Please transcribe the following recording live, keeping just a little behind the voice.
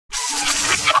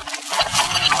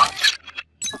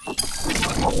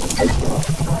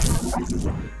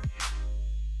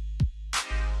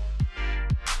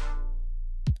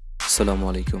Assalamu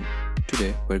alaikum.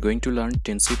 Today we're going to learn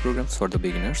 10C programs for the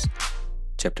beginners,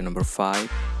 chapter number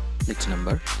 5, lecture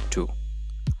number 2.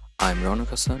 I'm Ronak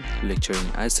Hassan, lecturer in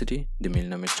ICT, the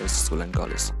Milna Masters School and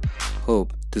College.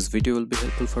 Hope this video will be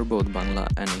helpful for both Bangla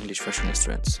and English version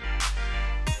students.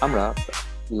 আমরা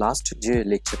last যে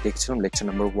lecture দেখছিলাম lecture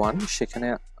number 1 সেখানে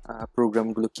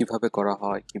প্রোগ্রামগুলো কিভাবে করা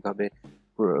হয়, কিভাবে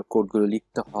কোডগুলো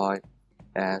লিখতে হয়,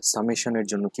 সামেশনের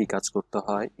জন্য কি কাজ করতে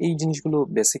হয়, এই জিনিসগুলো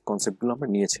বেসিক কনসেপ্টগুলো আমরা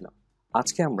নিয়েছিলাম।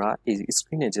 আজকে আমরা এই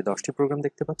স্ক্রিনে যে 10টি প্রোগ্রাম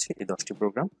দেখতে পাচ্ছি, এই 10টি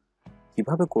প্রোগ্রাম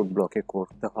কিভাবে কোড ব্লকে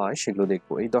করতে হয় সেগুলো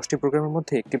দেখবো। এই 10টি প্রোগ্রামের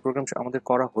মধ্যে একটি প্রোগ্রাম আমাদের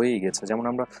করা হয়েই গেছে, যেমন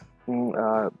আমরা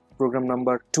প্রোগ্রাম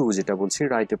নাম্বার 2 যেটা বলছি,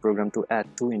 write a programme to add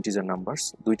to integer numbers,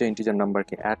 দুইটা ইন্টিজার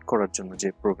নাম্বারকে অ্যাড করার জন্য যে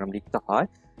প্রোগ্রাম লিখতে হয়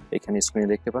এখানে স্ক্রিনে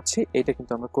দেখতে পাচ্ছি, এটা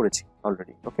কিন্তু আমরা করেছি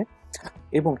অলরেডি। ওকে,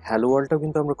 এবং হ্যালো ওয়ার্ল্ডটাও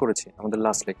কিন্তু আমরা করেছি আমাদের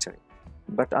লাস্ট লেকচারে,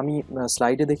 বাট আমি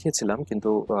স্লাইডে দেখিয়েছিলাম কিন্তু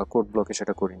কোড ব্লকে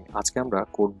সেটা করিনি। আজকে আমরা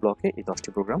কোড ব্লকে এই 10টি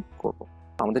প্রোগ্রাম করব।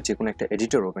 আমাদের যে কোনো একটা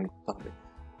এডিটর ওপেন করতে হবে।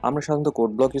 আমরা সাধারণত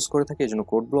কোড ব্লক ইউজ করে থাকি, এই জন্য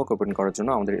কোড ব্লক ওপেন করার জন্য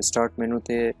আমাদের স্টার্ট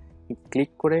মেনুতে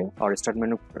ক্লিক করে আর স্টার্ট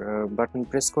মেনু বাটন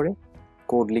প্রেস করে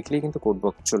কোড লিখলেই কিন্তু কোড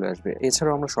ব্লক চলে আসবে।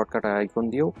 এছাড়াও আমরা শর্টকাট আইকন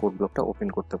দিয়েও কোড ব্লকটা ওপেন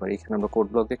করতে পারি। এখানে আমরা কোড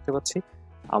ব্লক দেখতে পাচ্ছি,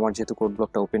 আমার যেহেতু কোড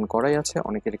ব্লকটা ওপেন করাই আছে,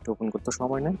 অনেকের একটু ওপেন করতে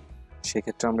সময় নেই,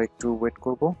 সেক্ষেত্রে আমরা একটু ওয়েট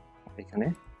করব। এখানে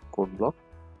কোড ব্লক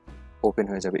ওপেন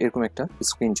হয়ে যাবে, এরকম একটা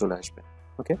স্ক্রিন চলে আসবে।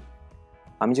 ওকে,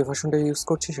 আমি যে ভার্সনটা ইউজ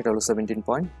করছি সেটা হলো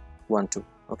 17.12।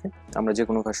 ওকে, আমরা যে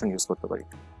কোনো ভার্সন ইউজ করতে পারি।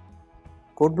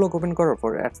 কোড ব্লক ওপেন করার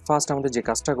পর অ্যাট ফার্স্ট আমাদের যে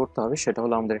কাজটা করতে হবে সেটা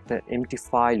হলো আমাদের একটা এমটি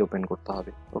ফাইল ওপেন করতে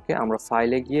হবে। ওকে, আমরা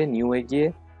ফাইলে গিয়ে নিউয়ে গিয়ে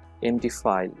এমটি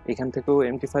ফাইল, এখান থেকেও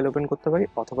এমটি ফাইল ওপেন করতে পারি,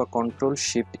 অথবা কন্ট্রোল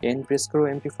শিফট এন প্রেস করেও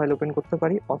এমটি ফাইল ওপেন করতে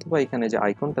পারি, অথবা এখানে যে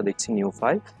আইকনটা দেখছি নিউ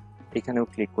ফাইল, এখানেও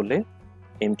ক্লিক করলে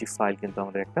এমটি ফাইল কিন্তু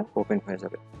আমাদের একটা ওপেন হয়ে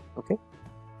যাবে। ওকে,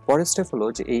 পরের স্টেপ হলো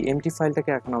যে এই এমটি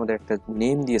ফাইলটাকে এখন আমাদের একটা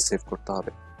নেম দিয়ে সেভ করতে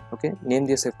হবে। ওকে, নেম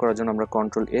দিয়ে সেভ করার জন্য আমরা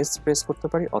কন্ট্রোল এস প্রেস করতে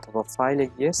পারি, অথবা ফাইলে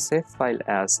গিয়ে সেভ ফাইল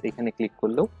অ্যাজ এখানে ক্লিক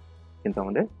করলেও কিন্তু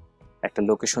আমাদের একটা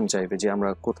লোকেশন চাইবে যে আমরা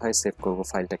কোথায় সেভ করব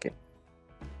ফাইলটাকে।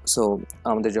 সো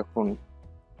আমাদের যখন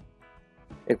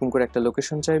এরকম করে একটা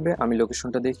লোকেশন চাইবে, আমি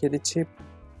লোকেশনটা দেখিয়ে দিচ্ছি।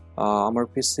 আমার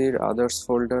পিসির আদার্স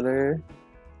ফোল্ডারে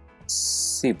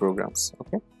সি প্রোগ্রামস।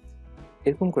 ওকে,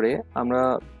 এরকম করে আমরা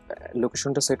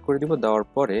লোকেশনটা সেট করে দিব। দেওয়ার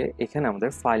পরে এখানে আমাদের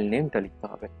ফাইল নেমটা লিখতে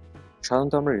হবে।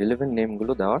 সাধারণত আমরা রিলেভেন্ট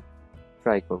নেমগুলো দেওয়ার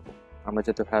ট্রাই করব। আমরা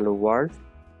যেহেতু হ্যালো ওয়ার্ল্ড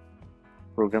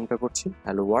প্রোগ্রামটা করছি,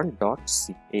 হ্যালো ওয়ার্ল্ড ডট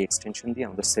সি এই এক্সটেনশন দিয়ে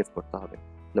আমাদের সেভ করতে হবে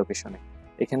লোকেশনে।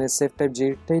 এখানে সেভ টাইপ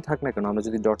যেটাই থাক না কেন, আমরা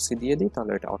যদি ডট সি দিয়ে দিই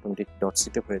তাহলে এটা অটোমেটিক ডট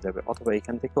সিতে হয়ে যাবে, অথবা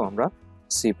এখান থেকেও আমরা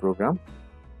সি প্রোগ্রাম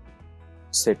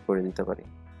সেট করে দিতে পারি।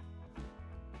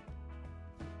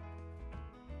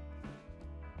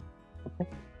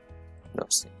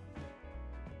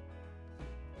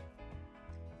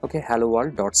 ওকে, হ্যালো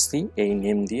ওয়ার্ল্ড ডট সি এই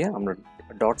নেম দিয়ে আমরা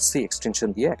ডট সি এক্সটেনশন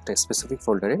দিয়ে একটা স্পেসিফিক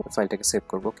ফোল্ডারে ফাইলটাকে সেভ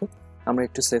করবো। ওকে, আমরা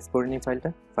একটু সেভ করে নিই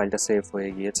ফাইলটা সেভ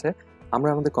হয়ে গিয়েছে। আমরা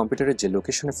আমাদের কম্পিউটারের যে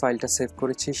লোকেশনে ফাইলটা সেভ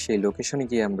করেছি সেই লোকেশনে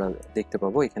গিয়ে আমরা দেখতে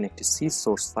পাবো এখানে একটি C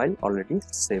source file already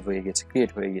save হয়ে গেছে,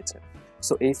 ক্রিয়েট হয়ে গেছে।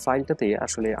 সো এই ফাইলটাতে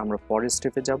আসলে আমরা পরের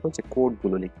স্টেপে যাব যে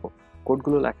কোডগুলো লিখবো।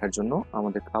 কোডগুলো লেখার জন্য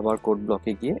আমাদের আবার কোড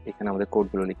ব্লকে গিয়ে এখানে আমাদের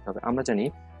কোডগুলো লিখতে হবে। আমরা জানি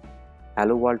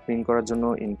হ্যালো ওয়ার্ল্ড প্রিন্ট করার জন্য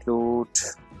ইনক্লুড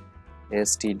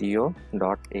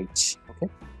stdio.h। ওকে,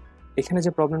 এখানে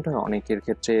যে প্রবলেমটা হয় অনেকের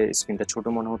ক্ষেত্রে স্ক্রিনটা ছোট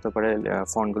মনে হতে পারে,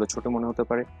 ফন্টগুলো ছোট মনে হতে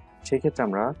পারে, সেই ক্ষেত্রে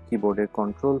আমরা কিবোর্ডের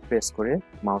কন্ট্রোল প্রেস করে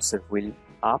মাউসের হুইল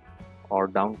আপ অর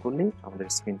ডাউন করলেই আমাদের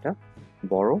স্ক্রিনটা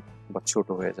বড় বা ছোট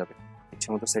হয়ে যাবে। ইচ্ছে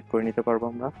মতো সেট করে নিতে পারবো।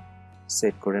 আমরা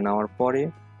সেট করে নেওয়ার পরে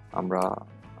আমরা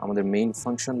আমাদের মেইন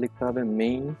ফাংশন লিখতে হবে।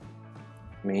 মেইন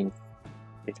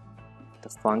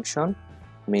ফাংশন,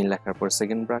 মেইন লেখার পর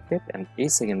সেকেন্ড ব্র্যাকেট, অ্যান্ড এই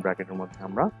সেকেন্ড ব্র্যাকেটের মধ্যে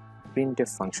আমরা প্রিন্টএফ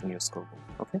ফাংশন ইউজ করব।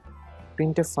 ওকে,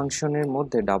 প্রিন্টএফ ফাংশনের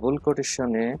মধ্যে ডাবল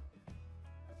কোটেশনে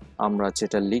আমরা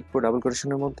যেটা লিখবো ডাবল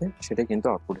কোটেশনের মধ্যে সেটা কিন্তু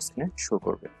আউটপুট স্ক্রিনে শো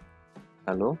করবে,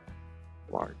 hello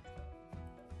world.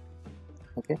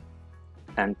 Okay,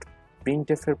 and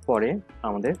printf এর পরে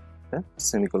আমাদের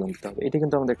সেমিকোলন দিতে হবে। এটা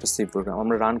কিন্তু আমাদের একটা সি প্রোগ্রাম।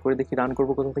 আমরা রান করে দেখি, রান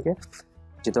করবো কোথা থেকে।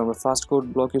 যেহেতু আমরা ফার্স্ট কোড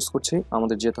ব্লক ইউজ করছি,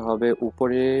 আমাদের যেতে হবে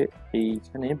উপরে,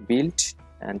 এইখানে বিল্ড,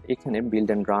 অ্যান্ড এখানে বিল্ড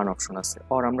অ্যান্ড রান অপশন আছে,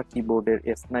 অর আমরা কিবোর্ডের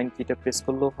F9 কিটা প্রেস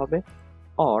করলেও হবে,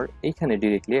 অর এইখানে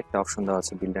ডিরেক্টলি একটা অপশন দেওয়া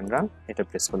আছে বিল্ড অ্যান্ড রান, এটা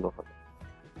প্রেস করলেও হবে।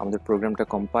 আমাদের প্রোগ্রামটা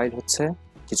কম্পাইল হচ্ছে,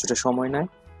 কিছুটা সময় নেয়।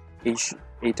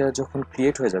 এইটা যখন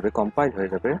ক্রিয়েট হয়ে যাবে, কম্পাইল হয়ে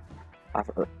যাবে, আর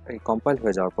এই কম্পাইল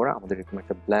হয়ে যাওয়ার পর আমাদের এরকম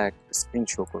একটা ব্ল্যাক স্ক্রিন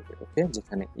শো করবে। ওকে,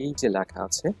 যেখানে এই যে লেখা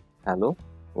আছে হ্যালো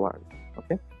ওয়ার্ল্ড।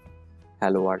 ওকে,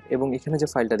 হ্যালো ওয়ার্ল্ড, এবং এখানে যে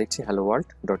ফাইলটা দেখছি hello world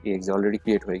dot exe already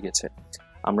create হয়ে গেছে।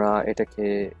 আমরা এটাকে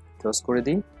ক্লোজ করে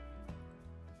দিই।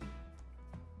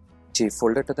 যে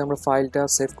ফোল্ডারটাতে আমরা ফাইলটা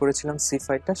সেভ করেছিলাম সি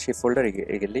ফাইলটা, সেই ফোল্ডারে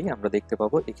গেলেই আমরা দেখতে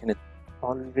পাবো এখানে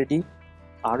অলরেডি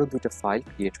আরও দুইটা ফাইল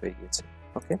ক্রিয়েট হয়ে গিয়েছে।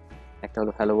 ওকে, একটা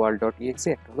হলো hello world.exe,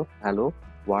 একটা হলো hello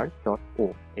world.o।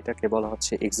 এটাকে বলা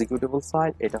হচ্ছে এক্সিকিউটেবল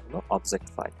ফাইল, এটা হলো অবজেক্ট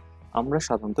ফাইল। আমরা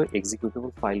সাধারণত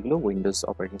এক্সিকিউটেবল ফাইলগুলো উইন্ডোজ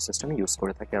অপারেটিং সিস্টেমে ইউজ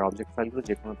করে থাকি, আর অবজেক্ট ফাইলগুলো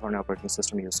যে কোনো ধরনের অপারেটিং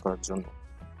সিস্টেমে ইউজ করার জন্য।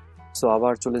 সো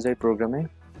আবার চলে যাই প্রোগ্রামে।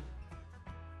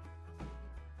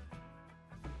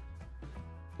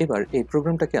 এবার এই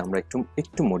প্রোগ্রামটাকে আমরা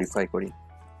একটু মডিফাই করি।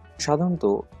 সাধারণত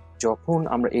যখন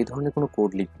আমরা এই ধরনের কোনো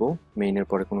কোড লিখবো, মেইনের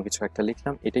পরে কোনো কিছু একটা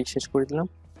লিখলাম, এটাই শেষ করে দিলাম,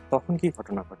 তখন কি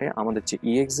ঘটনা ঘটে, আমাদের যে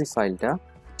exe ফাইলটা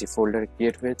যে ফোল্ডারে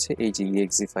ক্রিয়েট হয়েছে, এই যে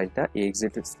exe ফাইলটা, এই exe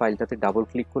ফাইলটাতে ডাবল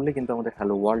ক্লিক করলে কিন্তু আমাদের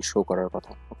হ্যালো ওয়ার্ল্ড শো করার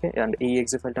কথা। ওকে, অ্যান্ড এই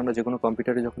exe ফাইলটা আমরা যে কোনো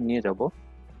কম্পিউটারে যখন নিয়ে যাব,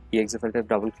 exe ফাইলটা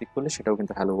ডাবল ক্লিক করলে সেটাও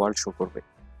কিন্তু হ্যালো ওয়ার্ল্ড শো করবে।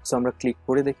 সো আমরা ক্লিক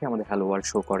করে দেখি আমাদের হ্যালো ওয়ার্ল্ড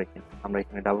শো করে কিনা। আমরা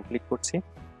এখানে ডাবল ক্লিক করছি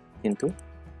কিন্তু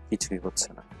কিছুই হচ্ছে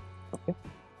না। ওকে,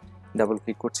 ডাবল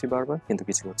ক্লিক করছি বারবার কিন্তু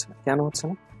কিছু হচ্ছে না। কেন হচ্ছে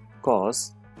না? কজ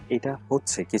এটা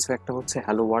হচ্ছে কিছু একটা হচ্ছে,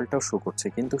 হ্যালো ওয়ার্ল্ডটাও শো করছে,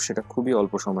 কিন্তু সেটা খুবই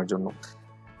অল্প সময়ের জন্য।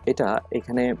 এটা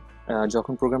এখানে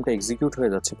যখন প্রোগ্রামটা এক্সিকিউট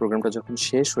হয়ে যাচ্ছে, প্রোগ্রামটা যখন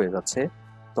শেষ হয়ে যাচ্ছে,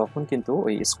 তখন কিন্তু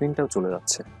ওই স্ক্রিনটাও চলে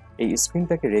যাচ্ছে। এই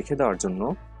স্ক্রিনটাকে রেখে দেওয়ার জন্য,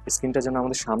 স্ক্রিনটা যেন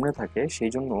আমাদের সামনে থাকে,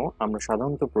 সেই জন্য আমরা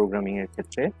সাধারণত প্রোগ্রামিংয়ের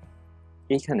ক্ষেত্রে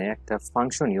এইখানে একটা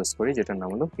ফাংশন ইউজ করি যেটার নাম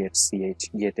হলো getch,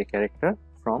 get a character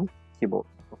from keyboard।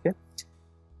 Okay,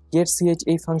 getch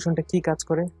এই ফাংশনটা কি কাজ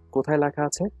করে, কোথায় লেখা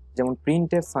আছে? যেমন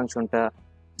printf ফাংশনটা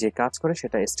যে কাজ করে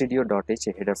সেটা stdio.h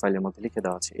হেডার ফাইলের মধ্যে লিখে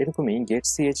দেওয়া আছে। এরকমই getch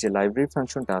যে লাইব্রেরি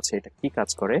ফাংশনটা আছে, এটা কি কাজ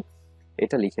করে,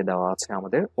 এটা লিখে দেওয়া আছে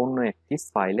আমাদের অন্য একটি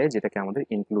ফাইলে, যেটাকে আমাদের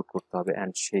ইনক্লুড করতে হবে।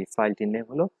 অ্যান্ড সেই ফাইলটির নেম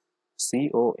হলো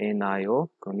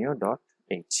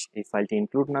conio.h। এই ফাইলটি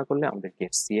ইনক্লুড না করলে আমাদের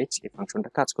getch এই ফাংশনটা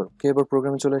কাজ করবে। এবার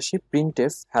প্রোগ্রামে চলে আসি।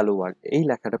 printf hello world এই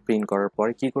লেখাটা প্রিন্ট করার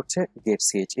পরে কি করছে, getch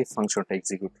এই ফাংশনটা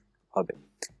এক্সিকিউট হবে।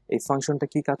 এই ফাংশনটা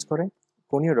কি কাজ করে,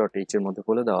 conio.h এর মধ্যে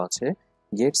বলে দেওয়া আছে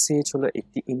getch হলো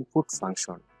একটি ইনপুট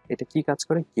ফাংশন। এটা কি কাজ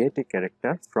করে, gate a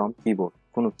character from keyboard,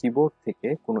 কোনো কিবোর্ড থেকে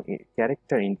কোনো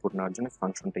ক্যারেক্টার ইনপুট নেওয়ার জন্য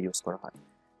ফাংশনটা ইউজ করা হয়।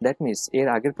 দ্যাট মিনস এর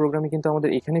আগের প্রোগ্রামে কিন্তু আমাদের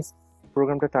এখানে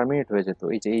প্রোগ্রামটা টার্মিনেট হয়ে যেত,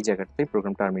 এই যে এই জায়গাটাতেই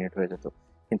প্রোগ্রাম টার্মিনেট হয়ে যেত।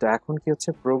 কিন্তু এখন কি হচ্ছে,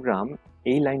 প্রোগ্রাম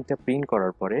এই লাইনটা প্রিন্ট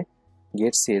করার পরে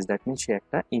getch দ্যাট মিনস সে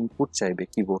একটা ইনপুট চাইবে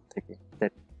কিবোর্ড থেকে।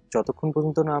 দ্যাট যতক্ষণ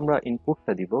পর্যন্ত না আমরা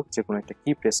ইনপুটটা দিব, যে কোনো একটা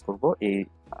কি প্রেস করব, এই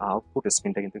আউটপুট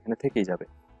স্ক্রিনটা কিন্তু এখানে থেকেই যাবে।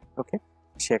 ওকে,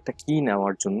 সে একটা কি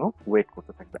নেওয়ার জন্য ওয়েট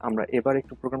করতে থাকবে। আমরা এবার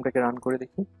একটু প্রোগ্রামটাকে রান করে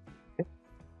দেখি।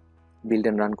 বিল্ড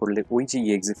এন্ড রান করলে ওই যে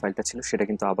exe ফাইলটা ছিল সেটা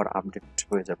কিন্তু আবার আপডেট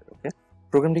হয়ে যাবে। ওকে,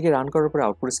 প্রোগ্রামটিকে রান করার পরে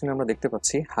আউটপুট স্ক্রিনে আমরা দেখতে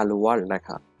পাচ্ছি হ্যালো ওয়ার্ল্ড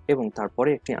লেখা এবং তারপরে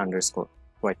একটি আন্ডারস্কোর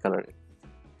হোয়াইট কালারের।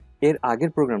 এর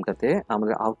আগের প্রোগ্রামটাতে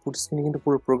আমাদের আউটপুট স্ক্রিনে কিন্তু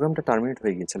পুরো প্রোগ্রামটা টার্মিনেট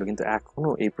হয়ে গিয়েছিল, কিন্তু এখনো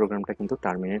এই প্রোগ্রামটা কিন্তু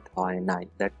টার্মিনেট হয় নাই।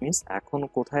 দ্যাট মিনস এখনো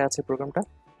কোথায় আছে প্রোগ্রামটা,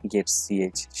 getch।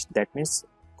 দ্যাট মিনস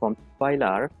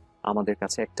কম্পাইলার আমাদের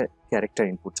কাছে একটা ক্যারেক্টার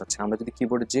ইনপুট চাচ্ছে। আমরা যদি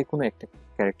কিবোর্ডে যে কোনো একটা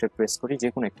ক্যারেক্টার প্রেস করি, যে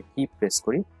কোনো একটা কি প্রেস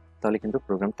করি, তাহলে কিন্তু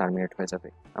প্রোগ্রাম টার্মিনেট হয়ে যাবে।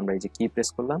 আমরা এই যে কি প্রেস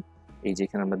করলাম, এই যে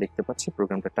এখানে আমরা দেখতে পাচ্ছি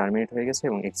প্রোগ্রামটা টার্মিনেট হয়ে গেছে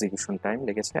এবং এক্সিকিউশন টাইম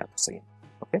লেগেছে 1 সেকেন্ড।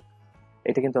 ওকে,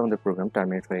 এটা কিন্তু আমাদের প্রোগ্রাম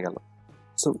টার্মিনেট হয়ে গেল।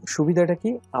 সো সুবিধাটা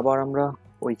কি, আবার আমরা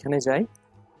ওইখানে যাই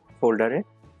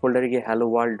ফোল্ডারে গিয়ে hello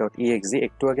world.exe,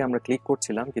 একটু আগে আমরা ক্লিক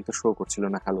করছিলাম কিন্তু শো করছিল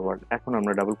না hello world। এখন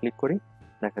আমরা ডাবল ক্লিক করি,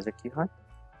 দেখা যাক কি হয়।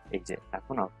 এই যে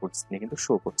এখন আউটপুট স্ক্রিনে কিন্তু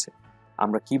শো করছে।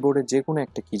 আমরা কিবোর্ডে যে কোনো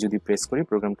একটা কি যদি প্রেস করি,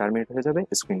 প্রোগ্রাম টার্মিনেট হয়ে যাবে,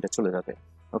 স্ক্রিনটা চলে যাবে।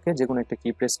 ওকে, যে কোনো একটা কি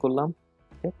প্রেস করলাম,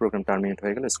 প্রোগ্রাম টার্মিনেট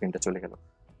হয়ে গেল, স্ক্রিনটা চলে গেল।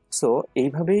 সো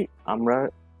এইভাবেই আমরা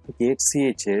getch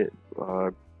এর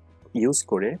ইউজ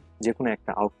করে যে কোনো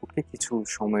একটা আউটপুটকে কিছু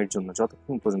সময়ের জন্য,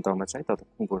 যতক্ষণ পর্যন্ত আমরা চাই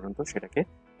ততক্ষণ পর্যন্ত সেটাকে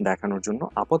দেখানোর জন্য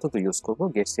আপাতত ইউজ করবো।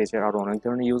 getch এর আরো অনেক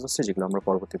ধরনের ইউজ আছে যেগুলো আমরা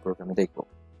পরবর্তী প্রোগ্রামে দেখব।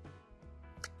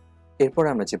 এরপর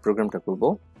আমরা যে প্রোগ্রামটা করব,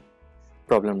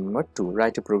 problem number 2,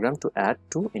 write a programme to add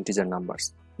to integer numbers.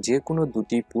 যে কোনো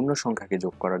দুটি পূর্ণ সংখ্যাকে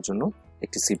যোগ করার জন্য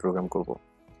একটি সি প্রোগ্রাম করব।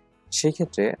 সেই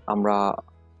ক্ষেত্রে আমরা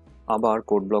আবার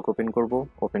কোড ব্লক ওপেন করব।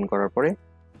 ওপেন করার পরে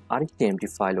আরেকটি এমটি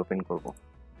ফাইল ওপেন করব।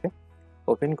 ওকে,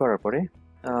 ওপেন করার পরে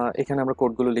এখানে আমরা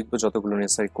কোডগুলো লিখবো, যতগুলো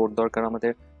নেসেসারি কোড দরকার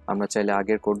আমাদের। আমরা চাইলে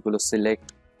আগের কোডগুলো সিলেক্ট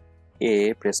এ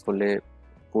প্রেস করলে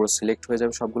পুরো সিলেক্ট হয়ে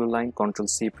যাবে সবগুলো লাইন, কন্ট্রোল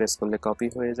সি প্রেস করলে কপি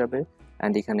হয়ে যাবে,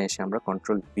 অ্যান্ড এখানে এসে আমরা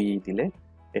কন্ট্রোল ভি দিলে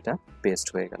এটা পেস্ট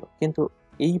হয়ে গেল। কিন্তু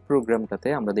এই প্রোগ্রামটাতে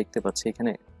আমরা দেখতে পাচ্ছি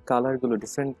এখানে কালারগুলো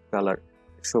ডিফারেন্ট কালার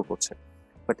শো করছে,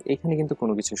 বাট এখানে কিন্তু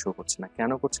কোনো কিছু শো করছে না।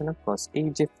 কেন করছে না? বিকজ এই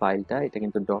যে ফাইলটা, এটা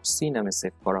কিন্তু .c নামে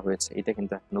সেভ করা হয়েছে, এটা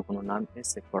কিন্তু এখনো কোনো নামে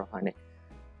সেভ করা হয়নি।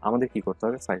 আমাদের কি করতে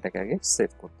হবে, ফাইলটাকে আগে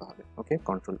সেভ করতে হবে। ওকে,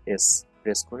 কন্ট্রোল এস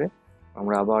প্রেস করে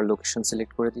আমরা আবার লোকেশন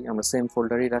সিলেক্ট করে দিই। আমরা সেম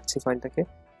ফোল্ডারেই রাখছি ফাইলটাকে,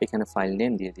 এখানে ফাইল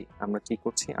নেম দিয়ে দিই। আমরা কি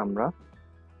করছি, আমরা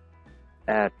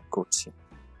অ্যাড করছি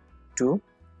টু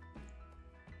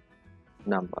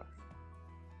নাম্বার।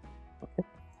 ওকে,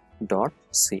 ডট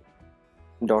সি।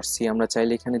 ডট সি আমরা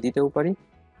চাইলে এখানে দিতেও পারি,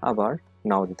 আবার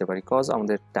নাও দিতে পারি, কজ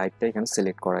আমাদের টাইপটা এখানে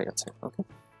সিলেক্ট করাই আছে। ওকে,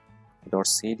 ডট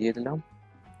সি দিয়ে দিলাম,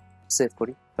 সেভ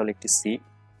করি, তাহলে একটি সি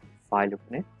ফাইল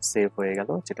ওখানে সেভ হয়ে গেল,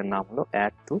 যেটার নাম হলো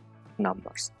অ্যাড টু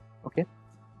নাম্বারস। ওকে,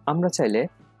 আমরা চাইলে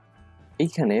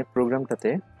এইখানে প্রোগ্রামটাতে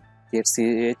গেট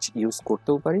সিএইচ ইউজ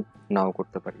করতেও পারি, নাও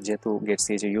করতে পারি। যেহেতু গেট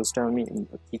সিএইচ এর ইউজটা আমি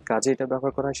কি কাজে এটা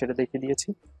ব্যবহার করা হয় সেটা দেখিয়ে দিয়েছি,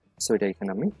 সো এটা এখানে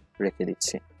আমি রেখে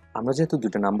দিচ্ছি। আমরা যেহেতু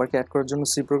দুটো নাম্বারকে অ্যাড করার জন্য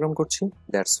সি প্রোগ্রাম করছি,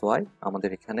 দ্যাটস ওয়াই আমাদের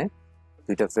এখানে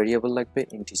দুইটা ভেরিয়েবল লাগবে,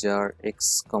 ইন্টিজার এক্স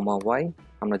কমা ওয়াই।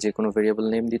 আমরা যে কোনো ভেরিয়েবল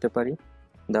নেম দিতে পারি,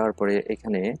 দেওয়ার পরে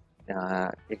এখানে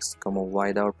এক্স কমা ওয়াই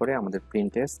দেওয়ার পরে আমাদের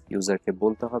প্রিন্টএফ ইউজারকে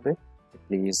বলতে হবে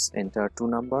প্লিজ এন্টার টু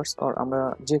নাম্বারস, আর আমরা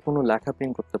যে কোনো লেখা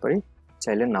প্রিন্ট করতে পারি,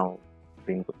 চাইলে নাও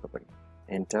প্রিন্ট করতে পারি,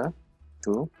 enter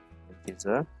two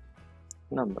integer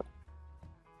number.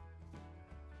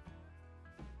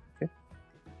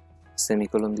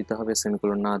 Semicolon দিতে হবে,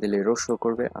 সেমিকোলন না দিলে এরর শো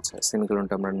করবে। আচ্ছা,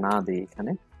 সেমিকোলনটা আমরা না দিই,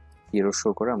 এখানে কি এরর শো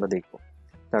করে আমরা দেখব।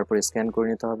 তারপরে স্ক্যান করে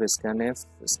নিতে হবে,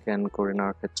 স্ক্যান করে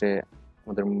নেওয়ার ক্ষেত্রে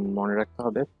আমাদের মনে রাখতে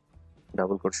হবে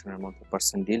ডাবল কোটেশনের মধ্যে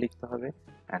 % ডি লিখতে হবে,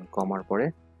 অ্যান্ড কমার পরে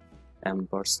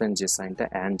 % যে সাইনটা,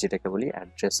 অ্যান্ড যেটাকে বলি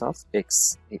অ্যাড্রেস অফ এক্স,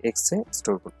 এই এক্স এ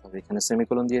স্টোর করতে হবে। এখানে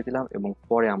সেমিকোলন দিয়ে দিলাম এবং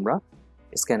পরে আমরা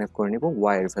স্ক্যানএফ করে নিব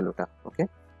ওয়াই এর ভ্যালুটা। ওকে,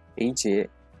 এই যে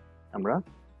আমরা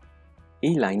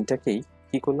এই লাইনটাকেই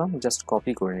কি করলাম, জাস্ট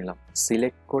কপি করে নিলাম,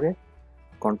 সিলেক্ট করে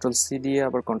কন্ট্রোল সি দিয়ে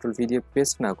আবার কন্ট্রোল ভি দিয়ে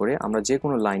পেস্ট না করে, আমরা যে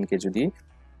কোনো লাইনকে যদি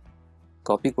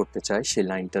কপি করতে চাই সেই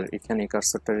লাইনটার এখানে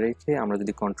কার্সরটা রেখে আমরা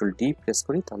যদি কন্ট্রোল ডি প্রেস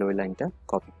করি, তাহলে ওই লাইনটা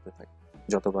কপি করতে থাকে।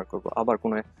 যতবার করব, আবার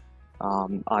কোনো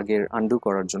আগের আন্ডু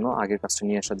করার জন্য, আগের কাজটা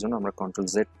নিয়ে আসার জন্য আমরা কন্ট্রোল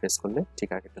জেড প্রেস করলে ঠিক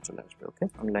আগেরটা চলে আসবে। ওকে,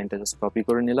 আমি লাইনটা জাস্ট কপি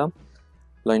করে নিলাম।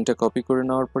 লাইনটা কপি করে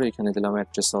নেওয়ার পরে এখানে দিলাম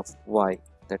address of Y,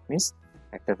 that means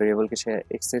একটা ভেরিয়েবলকে সে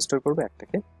এক্স এ স্টোর করবে,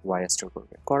 একটাকে ওয়াই স্টোর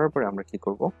করবে। করার পরে আমরা কি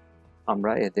করব,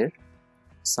 আমরা এদের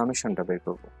সামেশনটা বের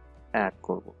করব, অ্যাড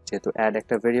করব। যেহেতু অ্যাড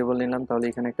একটা ভেরিয়েবল নিলাম, তাহলে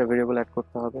এখানে একটা ভেরিয়েবল অ্যাড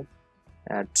করতে হবে,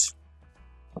 অ্যাড।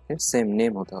 ওকে, সেম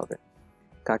নেম হতে হবে।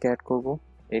 কাকে অ্যাড করব,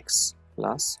 এক্স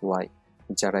প্লাস ওয়াই।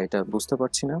 যারা এটা বুঝতে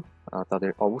পারছি না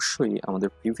তাদের অবশ্যই আমাদের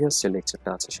প্রিভিয়াস যে লেকচারটা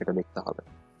আছে সেটা দেখতে হবে।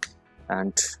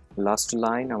 অ্যান্ড লাস্ট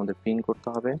লাইন আমাদের প্রিন্ট করতে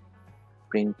হবে,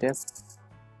 প্রিন্টএফ।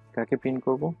 কাকে প্রিন্ট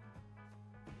করব,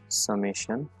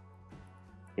 সামেশন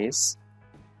ইজ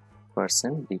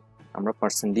 % ডি। আমরা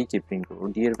 % ডি কে প্রিন্ট করব,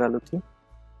 ডি এর ভ্যালু কি,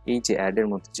 এই যে অ্যাডের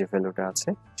মধ্যে যে ভ্যালুটা আছে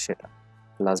সেটা।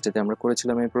 লাস্ট ডেতে আমরা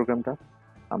করেছিলাম এই প্রোগ্রামটা,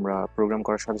 আমরা প্রোগ্রাম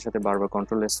করার সাথে সাথে বারবার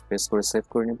কন্ট্রোল এস প্রেস করে সেভ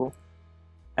করে নিব।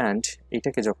 অ্যান্ড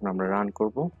এটাকে যখন আমরা রান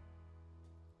করব,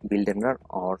 বিল্ড এন্ড রান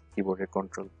অর কিবোর্ডের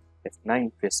কন্ট্রোল F9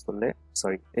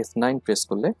 প্রেস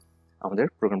করলে আমাদের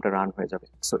প্রোগ্রামটা রান হয়ে যাবে।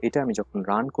 সো এটা আমি যখন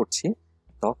রান করছি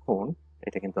তখন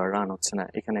এটা কিন্তু আর রান হচ্ছে না,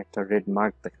 এখানে একটা রেড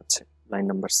মার্ক দেখাচ্ছে লাইন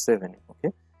নাম্বার 7। ওকে,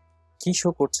 কি শো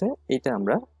করছে এটা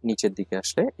আমরা নিচের দিকে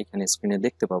আসলে এখানে স্ক্রিনে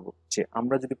দেখতে পাবো, যে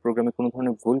আমরা যদি প্রোগ্রামে কোনো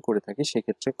ধরনের ভুল করে থাকি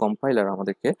সেক্ষেত্রে কম্পাইলার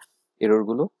আমাদেরকে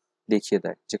এররগুলো দেখিয়ে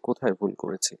দেয় যে কোথায় ভুল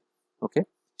করেছি। ওকে,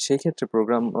 সেই ক্ষেত্রে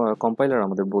কম্পাইলার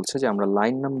আমাদের বলছে যে আমরা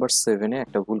লাইন নাম্বার 7-এ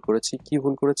একটা ভুল করেছি। কি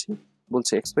ভুল করেছি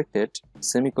বলছে, expected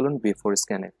semicolon before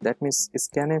scanf, that means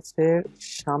scanf এর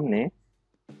সামনে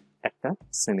একটা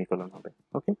সেমিকোলন হবে।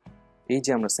 ওকে, এই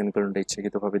যে আমরা সেমিকোলনটা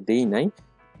ইচ্ছাকৃতভাবে দেই নাই,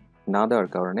 না দেওয়ার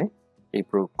কারণে এই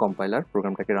কম্পাইলার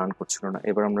প্রোগ্রামটাকে রান করছিল না।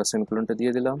 এবার আমরা সেমিকোলনটা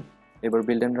দিয়ে দিলাম, এবার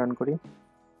বিল্ড এন্ড রান করি,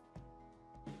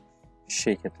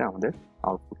 সেই ক্ষেত্রে আমাদের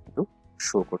আউটপুট কিন্তু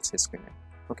শো করছে স্ক্রিনে।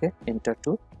 ওকে, এন্টার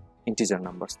টু ইন্টিজার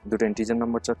নাম্বার, দুটো ইন্টিজার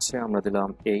নাম্বার চাচ্ছে, আমরা দিলাম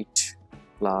 8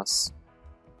 প্লাস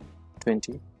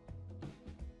 20,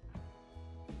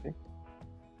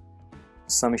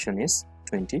 সামেশন ইজ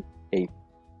 28।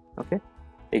 ওকে,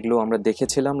 এগুলো আমরা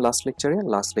দেখেছিলাম লাস্ট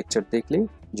লেকচার দেখলেই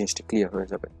জিনিসটা ক্লিয়ার হয়ে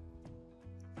যাবে।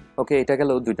 ওকে, এটা গেল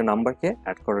দুইটা নাম্বারকে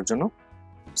অ্যাড করার জন্য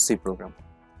সি প্রোগ্রাম।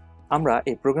 আমরা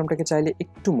এই প্রোগ্রামটাকে চাইলে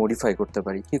একটু মডিফাই করতে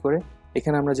পারি। কি করে,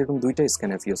 এখানে আমরা যেরকম দুইটা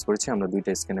স্ক্যানএফ ইউজ করেছি, আমরা দুইটা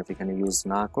স্ক্যানএফ এখানে ইউজ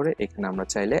না করে এখানে আমরা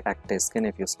চাইলে একটা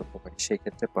স্ক্যানএফ ইউজ করতে পারি। সেই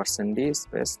ক্ষেত্রে % ডি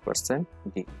স্পেস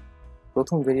 %d,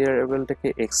 প্রথম ভেরিয়েবলটাকে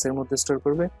এক্স এর মধ্যে স্টোর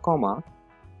করবে, কমা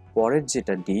পরের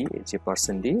যেটা ডি, যে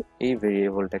 % ডি, এই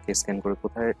ভেরিয়েবলটাকে স্ক্যান করে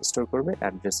কোথায় স্টোর করবে,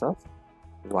 অ্যাড্রেস অফ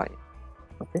ওয়াই।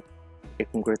 ওকে,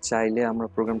 এরকম করে চাইলে আমরা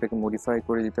প্রোগ্রামটাকে মডিফাই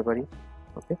করে দিতে পারি।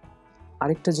 ওকে,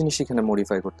 আরেকটা জিনিস এখানে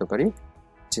মডিফাই করতে পারি,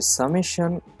 যে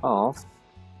summation of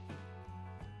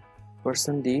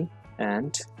 % d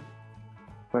and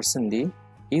 %d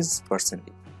is %d।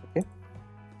 Okay,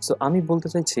 so আমি বলতে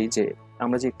চাইছি যে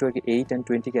আমরা যে একটু আগে 8 and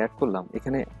 20 কে অ্যাড করলাম,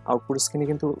 এখানে আউটপুট স্ক্রিনে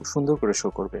কিন্তু সুন্দর করে শো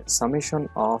করবে সামেশন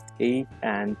অফ 8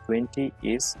 and 20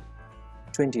 is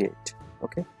 28।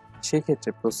 ওকে, সেই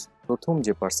ক্ষেত্রে প্রথম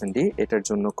যে % d, এটার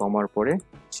জন্য কমার পরে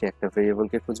সে একটা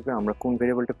ভেরিয়েবলকে খুঁজবে, আমরা কোন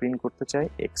ভেরিয়েবলটা প্রিন্ট করতে চাই,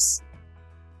 এক্স।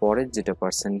 পরের যেটা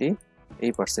পার্সেন্ট ডি,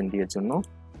 এই পার্সেন্ট ডি এর জন্য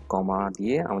কমা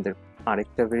দিয়ে আমাদের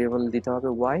আরেকটা ভেরিয়েবল দিতে হবে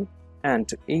ওয়াই, অ্যান্ড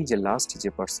এই যে লাস্ট যে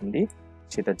পার্সেন্ট ডি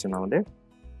সেটার জন্য আমাদের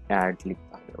অ্যাড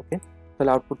লিখতে হবে। ওকে,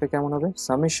 তাহলে আউটপুটটা কেমন হবে?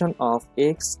 Summation of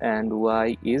x and Y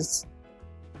is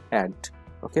add.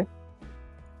 ওকে,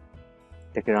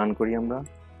 এটাকে রান করি আমরা।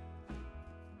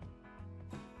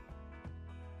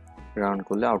 রান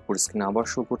করলে আউটপুট স্ক্রিনে আবার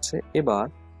শো করছে। এবার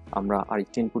আমরা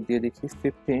আরেকটি ইনপুট দিয়ে দেখি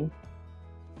 15,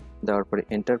 দেওয়ার পরে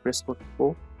এন্টার প্রেস করবো,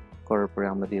 করার পরে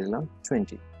আমরা দিয়ে দিলাম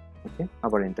 20। ওকে,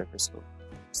 আবার এন্টার প্রেস করব।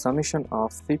 Summation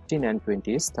of 15 and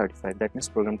 20 is 35। That means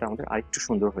প্রোগ্রামটা আমাদের আরেকটু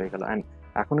সুন্দর হয়ে গেল। অ্যান্ড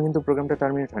এখনো কিন্তু প্রোগ্রামটা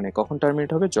টার্মিনেট হয়নি। কখন টার্মিনেট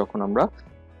হবে? যখন আমরা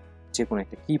যে কোনো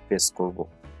একটা কি প্রেস করব।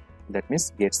 দ্যাট মিনস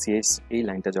গেট সিএস এই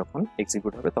লাইনটা যখন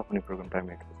এক্সিকিউট হবে তখনই প্রোগ্রাম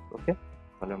টার্মিনেট হবে। ওকে,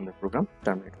 তাহলে আমাদের প্রোগ্রাম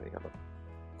টার্মিনেট হয়ে গেল।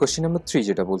 কোশ্চেন নাম্বার 3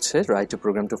 যেটা বলছে, write a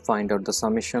programme to find out the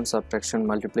summation, subtraction,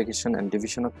 multiplication and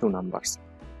division of two numbers.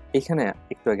 এখানে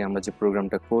একটু আগে আমরা যে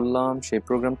প্রোগ্রামটা করলাম সেই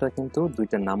প্রোগ্রামটা কিন্তু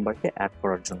দুইটা নাম্বারকে অ্যাড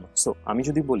করার জন্য। সো আমি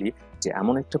যদি বলি যে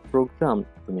এমন একটা প্রোগ্রাম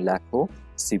তুমি লেখো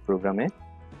সি প্রোগ্রামে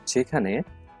যেখানে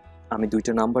আমি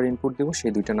দুইটা নাম্বার ইনপুট দেবো,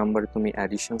 সেই দুইটা নাম্বারে তুমি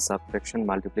অ্যাডিশন, সাবট্রাকশন,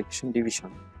 মাল্টিপ্লিকেশন,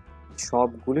 ডিভিশন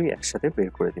সবগুলোই একসাথে বের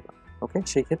করে দিবা। ওকে,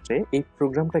 সেই ক্ষেত্রে এই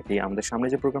প্রোগ্রামটাকে আমাদের সামনে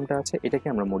যে প্রোগ্রামটা আছে এটাকে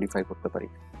আমরা মডিফাই করতে পারি।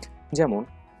 যেমন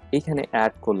এইখানে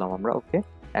অ্যাড করলাম আমরা। ওকে,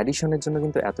 অ্যাডিশনের জন্য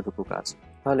কিন্তু এতটুকু কাজ,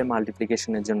 তাহলে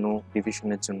মাল্টিপ্লিকেশনের জন্য,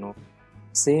 ডিভিশনের জন্য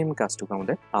সেম কাজটুকু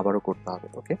আমাদের আবারও করতে হবে।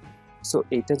 ওকে, সো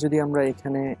এইটা যদি আমরা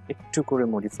এখানে একটু করে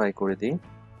মডিফাই করে দিই,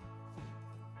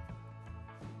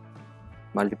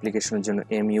 মাল্টিপ্লিকেশনের জন্য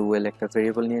MUL একটা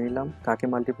ভেরিয়েবল নিয়ে নিলাম, কাকে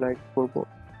মাল্টিপ্লাই করব?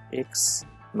 X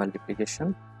multiplication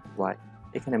Y.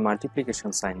 এখানে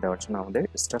মাল্টিপ্লিকেশন সাইন দেওয়ার জন্য আমাদের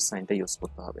স্টার সাইনটা ইউজ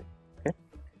করতে হবে। ওকে,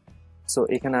 সো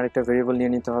এখানে আরেকটা ভেরিয়েবল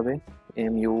নিয়ে নিতে হবে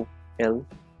MUL।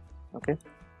 ওকে,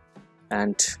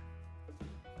 অ্যান্ড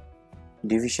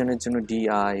ডিভিশনের জন্য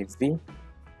DIV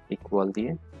ইকুয়াল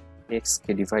দিয়ে এক্স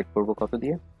কে ডিভাইড করব কত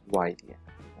দিয়ে? ওয়াই দিয়ে।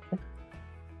 ওকে,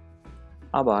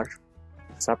 আবার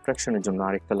সাবট্রাকশনের জন্য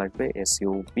আরেকটা লাগবে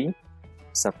SUB।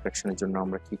 সাবট্রাকশনের জন্য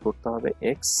আমরা কি করতে হবে?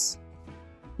 এক্স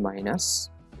মাইনাস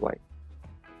ওয়াই,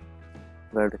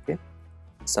 ওয়াইটাকে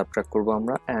সাবট্রাক্ট করব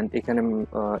আমরা। অ্যান্ড এখানে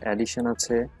অ্যাডিশন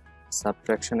আছে,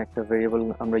 সাবট্রাকশন একটা ভেরিয়েবল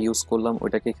আমরা ইউজ করলাম,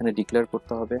 ওইটাকে এখানে ডিক্লেয়ার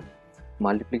করতে হবে।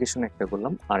 মাল্টিপ্লিকেশন একটা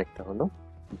করলাম, আরেকটা হলো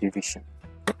ডিভিশন।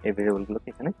 এই ভেরিয়েবলগুলোকে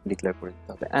এখানে ডিক্লেয়ার করে দিতে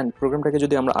হবে। অ্যান্ড প্রোগ্রামটাকে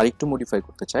যদি আমরা আরেকটু মডিফাই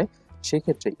করতে চাই সেই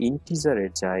ক্ষেত্রে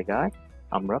ইন্টিজারের জায়গায়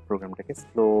আমরা প্রোগ্রামটাকে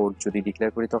ফ্লোট যদি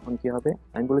ডিক্লেয়ার করি তখন কি হবে?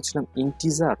 আমি বলেছিলাম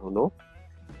ইন্টিজার হলো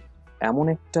এমন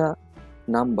একটা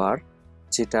নাম্বার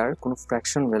যেটার কোনো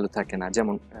ফ্র্যাকশন ভ্যালু থাকে না,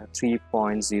 যেমন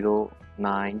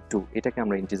 3.092, এটাকে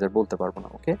আমরা ইন্টিজার বলতে পারবো না।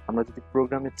 ওকে, আমরা যদি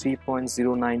প্রোগ্রামে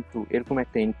 3.092 এরকম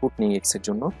একটা ইনপুট নিই এক্স এর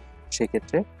জন্য,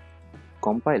 সেক্ষেত্রে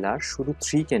কম্পাইলার শুধু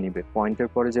 3 কে নিবে, পয়েন্টের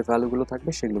পরে যে ভ্যালুগুলো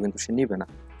থাকবে সেগুলো কিন্তু সে নিবে না।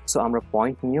 সো আমরা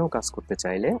পয়েন্ট নিয়েও কাজ করতে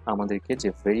চাইলে আমাদেরকে যে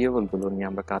ভেরিয়েবলগুলো নিয়ে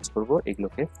আমরা কাজ করব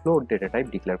এগুলোকে ফ্লোট ডেটা টাইপ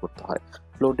ডিক্লেয়ার করতে হয়।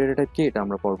 ফ্লোট ডেটা টাইপ কি, এটা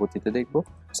আমরা পরবর্তীতে দেখব।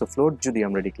 সো ফ্লোট যদি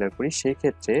আমরা ডিক্লেয়ার করি সেই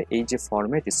ক্ষেত্রে এই যে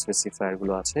ফরম্যাট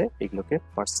স্পেসিফায়ারগুলো আছে এগুলোকে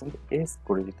 %f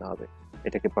করে দিতে হবে।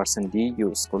 এটাকে %d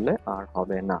ইউজ করলে আর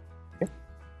হবে না।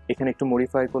 এখানে একটু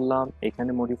মডিফাই করলাম,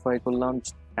 এখানে মডিফাই করলাম,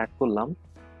 অ্যাড করলাম।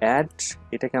 অ্যাড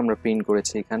এটাকে আমরা প্রিন্ট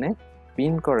করেছি, এখানে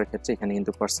প্রিন্ট করার ক্ষেত্রে এখানে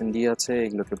কিন্তু %d আছে,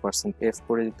 এগুলোকে %f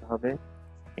করে দিতে হবে,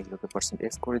 এগুলোকে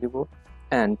 %f করে দিব।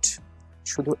 অ্যান্ড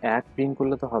শুধু অ্যাড প্রিন্ট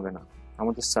করলে তো হবে না,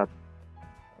 আমাদের সাব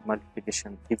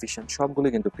মাল্টিপ্লিকেশন, ডিভিশন সবগুলো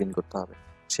কিন্তু প্রিন্ট করতে হবে।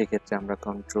 সেই ক্ষেত্রে আমরা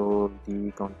কন্ট্রোল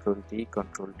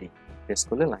ডি প্রেস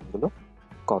করলে লাইনগুলো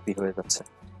কপি হয়ে যাচ্ছে।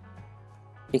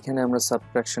 এখানে আমরা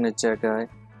সাবট্রাকশনের জায়গায়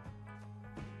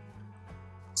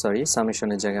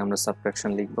সামেশনের জায়গায় আমরা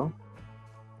সাবট্রাকশন লিখব।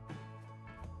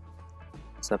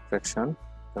 সাবট্রাকশন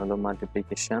হলো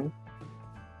মাল্টিপ্লিকেশন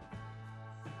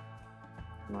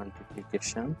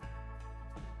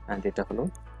এন্ড এটা হলো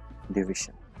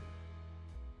ডিভিশন।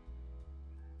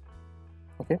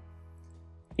 ওকে,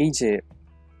 এই যে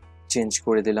চেঞ্জ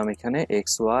করে দিলাম এখানে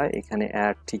এক্স ওয়াই, এখানে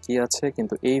অ্যাড ঠিকই আছে,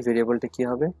 কিন্তু এই ভেরিয়েবলটা কি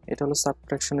হবে? এটা হলো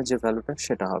সাবট্রাকশনের যে ভ্যালুটা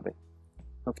সেটা হবে।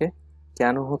 ওকে,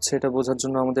 কেন হচ্ছে এটা বোঝার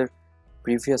জন্য আমাদের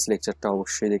প্রিভিয়াস লেকচারটা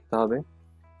অবশ্যই দেখতে হবে।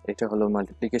 এটা হলো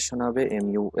মাল্টিপ্লিকেশন হবে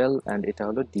MUL, অ্যান্ড এটা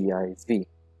হলো DIV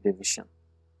ডিভিশন।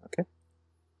 ওকে,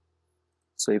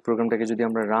 সো এই প্রোগ্রামটাকে যদি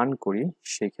আমরা রান করি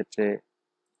সেই ক্ষেত্রে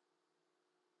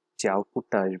যে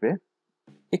আউটপুটটা আসবে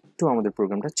একটু আমাদের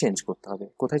প্রোগ্রামটা চেঞ্জ করতে হবে।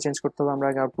 কোথায় চেঞ্জ করতে হবে আমরা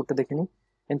আগে আউটপুটটা দেখে নিই।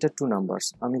 এন্টার টু নাম্বারস,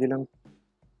 আমি দিলাম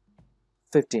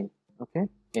 15। ওকে,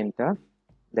 এন্টার,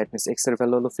 দ্যাট মিনস এক্স এর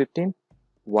ভ্যালু হলো 15,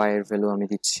 ওয়াই এর ভ্যালু আমি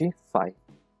দিচ্ছি 5।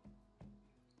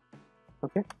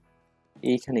 ওকে,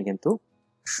 এইখানে কিন্তু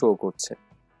শো করছে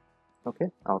ওকে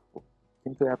আউটপুট,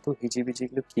 কিন্তু এত হিজিবিজি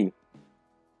এগুলো কি,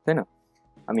 তাই না?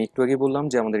 আমি একটু আগে বললাম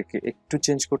যে আমাদেরকে একটু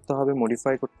চেঞ্জ করতে হবে,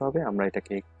 মডিফাই করতে হবে। আমরা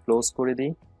এটাকে ক্লোজ করে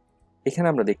দিই। এখানে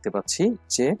আমরা দেখতে পাচ্ছি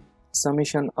যে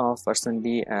summation of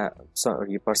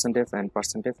percent f and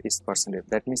percent f is percent f,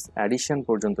 that means addition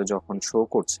পর্যন্ত যখন শো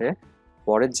করছে,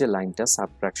 পরের যে লাইনটা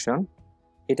সাবট্রাকশন,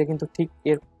 এটা কিন্তু ঠিক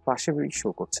এর পাশে শো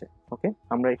করছে। ওকে,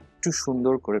 আমরা একটু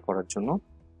সুন্দর করে করার জন্য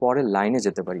পরের লাইনে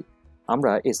যেতে পারি।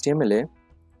 আমরা HTML এ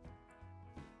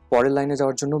পরের লাইনে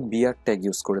যাওয়ার জন্য বিআর ট্যাগ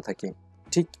ইউজ করে থাকি।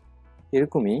 ঠিক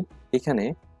এরকমই এখানে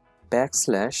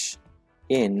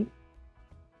 \n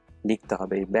লিখতে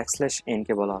হবে। এই \n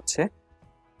কে বলা হচ্ছে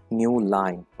নিউ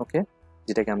লাইন। ওকে,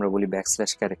 যেটাকে আমরা বলি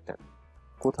 \ক্যারেক্টার।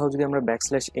 কোথাও যদি আমরা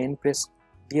 \n প্রেস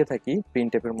দিয়ে থাকি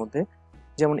প্রিন্টএফ এর মধ্যে,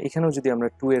 যেমন এখানেও যদি আমরা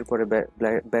 2 এর পরে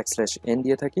 \n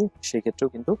দিয়ে থাকি, সেই ক্ষেত্রেও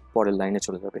কিন্তু পরের লাইনে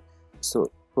চলে যাবে। সো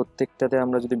প্রত্যেকটাতে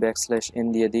আমরা যদি \n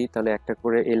দিয়ে দিই, তাহলে একটা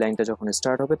করে এই লাইনটা যখন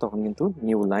স্টার্ট হবে তখন কিন্তু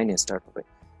নিউ লাইনে স্টার্ট হবে।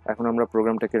 এখন আমরা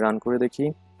প্রোগ্রামটাকে রান করে দেখি।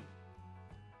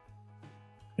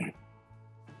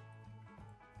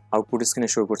 আউটপুট স্ক্রিনে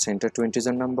শো করছে এন্টার 2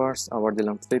 ইন্টিজার নাম্বারস, আবার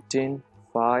দিলাম 15,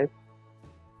 5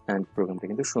 এন্ড প্রোগ্রামটা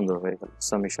কিন্তু সুন্দর হয়ে গেল।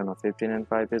 সামেশন অফ 15 এন্ড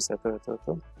 5 ইজ এত।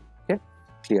 ওকে,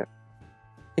 ক্লিয়ার।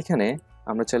 এখানে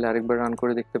আমরা চাইলে আরেকবার রান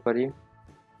করে দেখতে পারি।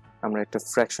 আমরা একটা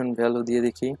ফ্র্যাকশন ভ্যালু দিয়ে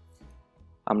দেখি।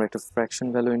 আমরা একটা ফ্র্যাকশন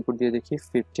ভ্যালু ইনপুট দিয়ে দেখি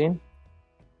 15,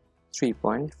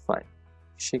 3.5।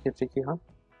 সেক্ষেত্রে কি হয়?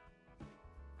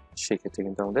 সেক্ষেত্রে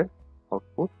কিন্তু আমাদের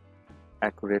আউটপুট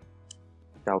অ্যাকুরেট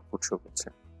আউটপুট শো করছে।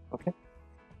 ওকে,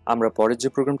 আমরা পরের যে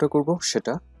প্রোগ্রামটা করব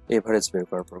সেটা এভারেজ বের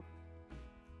করার programme.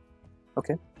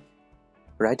 Okay,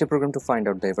 write a programme to find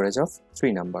out the average of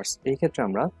 3 numbers. এই ক্ষেত্রে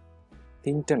আমরা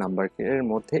 3টে নাম্বারের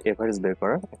মধ্যে এভারেজ বের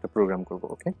করার একটা প্রোগ্রাম করব।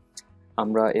 ওকে,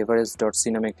 আমরা average.c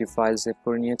নামে একটি ফাইল সেভ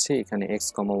করে নিয়েছি। এখানে x,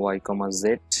 y, z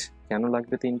কেন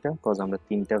লাগবে 3টা? কজ আমরা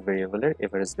 3টা ভেরিয়েবলের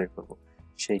এভারেজ বের করব।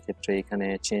 সেই ক্ষেত্রে এখানে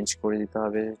চেঞ্জ করে দিতে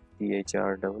হবে three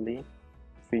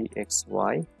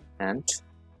 3xy and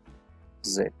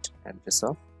z, address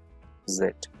of z,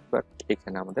 but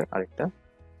এখানে আমাদের আরেকটা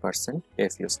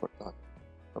 %f ইউজ করতে হবে।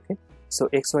 ওকে, সো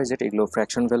x, y, z এগুলো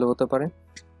ফ্র্যাকশন ভ্যালু হতে পারে।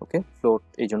 ওকে, ফ্লোট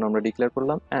এই জন্য আমরা ডিক্লেয়ার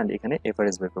করলাম। অ্যান্ড এখানে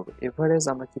এভারেজ বের করবো। এভারেজ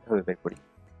আমরা কিভাবে বের করি?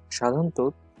 সাধারণত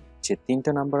যে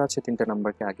 3টা নাম্বার আছে, 3টা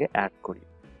নাম্বারকে আগে অ্যাড করি।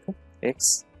 x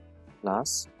plus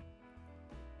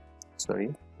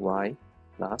y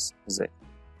plus z,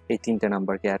 এই 3টে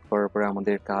নাম্বারকে অ্যাড করার পরে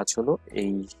আমাদের কাজ হলো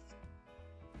এই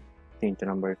 3টে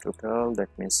নাম্বারের টোটাল,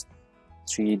 দ্যাট মিনস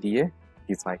 3 দিয়ে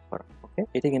ডিভাইড করা। ওকে,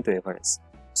 এটা কিন্তু এভারেজ।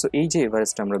 সো এই যে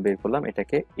এভারেজটা আমরা বের করলাম,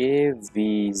 এটাকে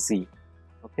avg,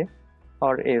 ওকে,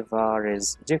 আর এভারেজ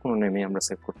যে কোনো নেমে আমরা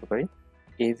সেভ করতে পারি।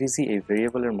 avg এই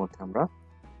ভেরিয়েবলের মধ্যে আমরা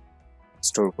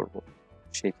স্টোর করব।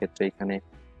 সেই ক্ষেত্রে এখানে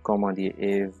কমা দিয়ে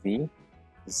avg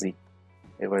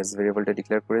এভারেজ ভেরিয়েবলটা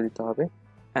ডিক্লেয়ার করে দিতে হবে।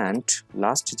 অ্যান্ড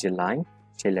লাস্ট যে লাইন,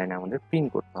 সেই লাইনে আমাদের প্রিন্ট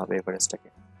করতে হবে এভারেজটাকে।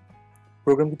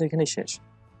 প্রোগ্রাম কিন্তু এখানেই শেষ।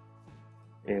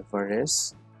 Average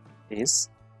is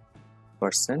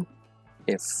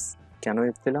 %f। কেন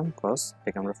f দিলাম? কজ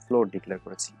এটাকে আমরা ফ্লোট ডিক্লেয়ার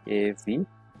করেছি, avg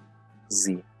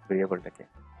ভেরিয়েবলটাকে।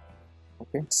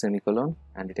 Okay, semicolon.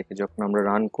 অ্যান্ড এটাকে যখন আমরা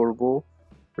রান করব,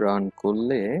 রান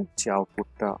করলে যে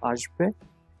আউটপুটটা আসবে,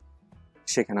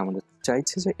 সেখানে আমাদের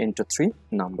চাইছে যে এন্টার 3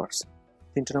 নাম্বারস।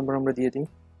 3টে নাম্বার আমরা দিয়ে দিই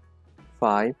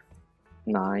 5,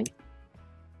 9,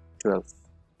 12।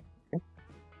 ওকে,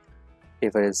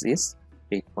 average is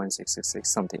 8.666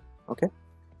 something. Okay,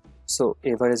 so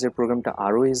এভারেজের প্রোগ্রামটা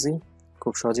আরো ইজি,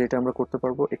 খুব সহজে এটা আমরা করতে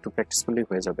পারবো, একটু প্র্যাকটিস করলেই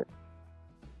হয়ে যাবে।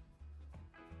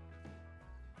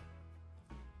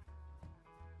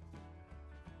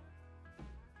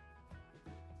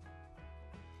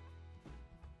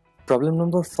 Problem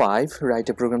number 5, write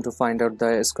a programme to find out the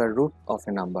square root of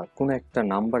A number. কোনো একটা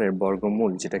নাম্বারের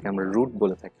বর্গমূল, যেটাকে আমরা রুট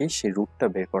বলে থাকি, সেই রুটটা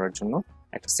বের করার জন্য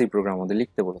একটা সি প্রোগ্রাম আমাদের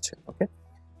লিখতে বলেছে। ওকে,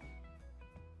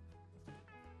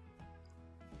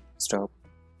 স্টপ।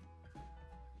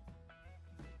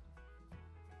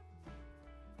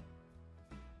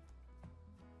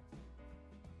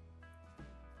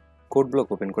 কোড ব্লক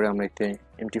ওপেন করে আমরা একটা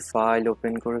এমটি ফাইল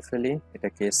ওপেন করে ফেলি।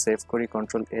 এটাকে সেভ করি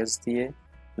Ctrl S দিয়ে।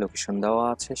 লোকেশন দেওয়া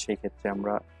আছে, সেই ক্ষেত্রে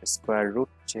আমরা স্কয়ার রুট,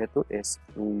 যেহেতু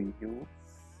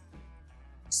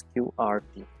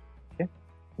SQRT, ওকে,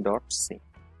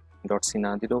 .c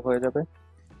না দিলেও হয়ে যাবে।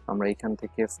 আমরা এখান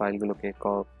থেকে ফাইলগুলোকে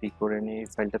কপি করে নিই,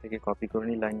 ফাইলটা থেকে কপি করে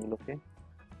নিই লাইনগুলোকে,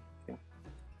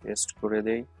 পেস্ট করে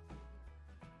দেই,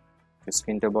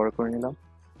 স্ক্রিনটা বড় করে নিলাম।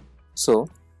 সো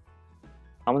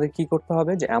আমাদের কি করতে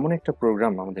হবে, যে এমন একটা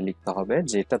প্রোগ্রাম আমাদের লিখতে হবে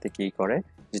যেটাতে কি করে,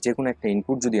 যে কোনো একটা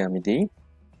ইনপুট যদি আমি দিই,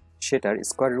 সেটার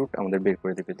স্কয়ার রুট আমাদের বের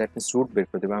করে দেবে, দ্যাট মিনস রুট বের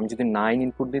করে দেবে। আমি যদি 9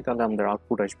 ইনপুট দিই, তাহলে আমাদের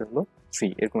আউটপুট আসবে হলো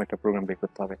 3। এরকম একটা প্রোগ্রাম বের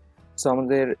করতে হবে। সো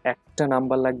আমাদের একটা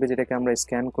নাম্বার লাগবে, যেটাকে আমরা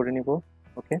স্ক্যান করে নিব।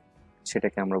 ওকে,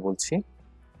 সেটাকে আমরা বলছি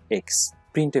x।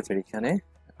 প্রিন্টএফ এর এখানে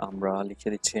আমরা লিখে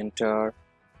দিচ্ছি এন্টার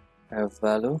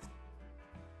ভ্যালু,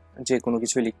 যে কোনো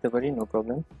কিছু লিখতে পারি, নো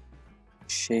প্রবলেম।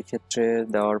 সেই ক্ষেত্রে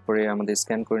দেওয়ার পরে আমাদের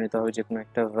স্ক্যান করে নিতে হবে যে কোনো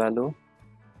একটা ভ্যালু।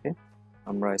 ওকে,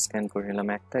 আমরা স্ক্যান করে নিলাম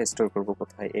একটা, স্টোর করবো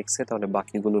কোথায়, এক্স এ, তাহলে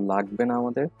বাকিগুলো লাগবে না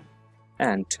আমাদের।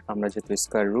 অ্যান্ড আমরা যেহেতু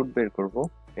স্কোয়ার রুট বের করব,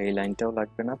 এই লাইনটাও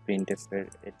লাগবে না, প্রিন্টএফ এর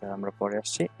এটা আমরা পরে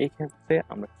আসছি। এই ক্ষেত্রে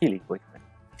আমরা কি লিখবো এখানে?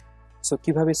 সো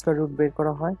কিভাবে স্কোয়ার রুট বের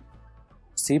করা হয়?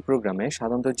 সি প্রোগ্রামে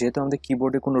সাধারণত যেহেতু আমাদের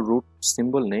কিবোর্ডে কোনো রুট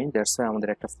সিম্বল নেই, দ্যাটস ওয়াই আমাদের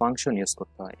একটা ফাংশন ইউজ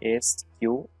করতে হয়, এস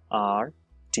কিউ আর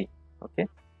টি। ওকে,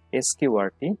 এস কিউ আর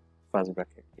টি ফার্স্ট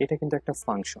ব্র্যাকেট, এটা কিন্তু একটা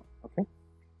ফাংশন। ওকে,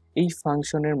 এই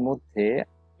ফাংশনের মধ্যে,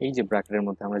 এই যে ব্র্যাকেটের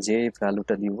মধ্যে আমরা যে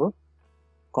ভ্যালুটা দিব,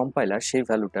 কম্পাইলার সেই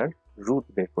ভ্যালুটার রুট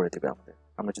বের করে দেবে আমাদের।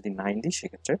 আমরা যদি 9 দিই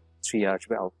সেক্ষেত্রে 3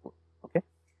 আসবে আউটপুট। ওকে,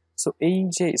 সো এই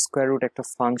যে স্কোয়ার রুট একটা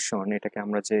ফাংশন, এটাকে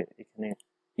আমরা যে এখানে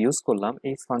ইউজ করলাম,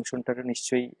 এই ফাংশনটার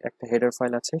নিশ্চয়ই একটা হেডার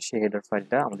ফাইল আছে, সেই হেডার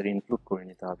ফাইলটা আমাদের ইনক্লুড করে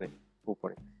নিতে হবে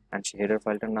উপরে। অ্যান্ড সেই হেডার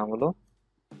ফাইলটার নাম হলো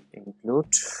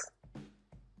include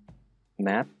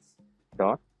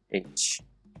math.h।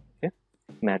 ওকে,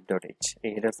 math.h,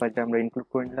 এই হেডার ফাইলটা আমরা ইনক্লুড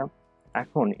করে নিলাম।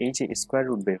 এখন এই যে স্কোয়ার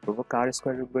রুট বের করবো, কার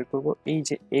স্কোয়ার রুট বের করবো? এই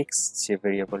যে এক্স যে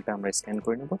ভেরিয়েবলটা আমরা স্ক্যান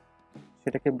করে নেব,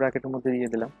 সেটাকে ব্র্যাকেটের মধ্যে দিয়ে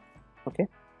দিলাম। ওকে,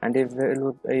 অ্যান্ড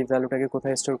এই ভ্যালুটাকে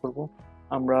কোথায় স্টোর করব?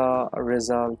 আমরা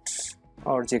রেজাল্ট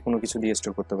আর যে কোনো কিছু দিয়ে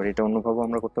স্টোর করতে পারি, এটা অন্যভাবেও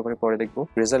আমরা করতে পারি, পরে দেখবো।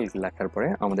 রেজাল্ট লেখার পরে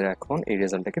আমাদের এখন এই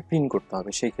রেজাল্টটাকে প্রিন্ট করতে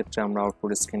হবে। সেই ক্ষেত্রে আমরা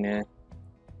আউটপুট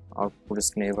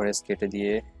স্ক্রিনে এভারেজ কেটে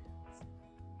দিয়ে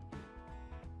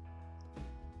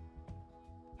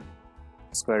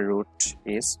স্কোয়ার রুট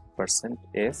ইজ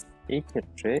 %f, এই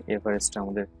ক্ষেত্রে এভারেজটা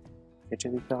আমাদের কেটে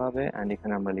দিতে হবে। অ্যান্ড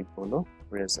এখানে আমরা লিখবো হলো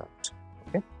রেজাল্ট।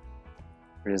 ওকে,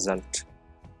 রেজাল্ট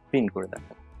প্রিন্ট করে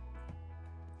দেখা।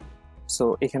 সো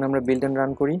এখানে আমরা বিল্ড অ্যান্ড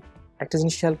রান করি। একটা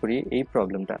জিনিস খেয়াল করি এই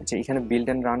প্রবলেমটা, যে এখানে বিল্ড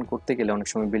অ্যান্ড রান করতে গেলে অনেক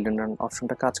সময় বিল্ড অ্যান্ড রান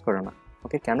অপশনটা কাজ করে না।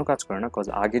 ওকে, কেন কাজ করে না? কজ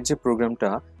আগের যে প্রোগ্রামটা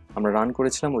আমরা রান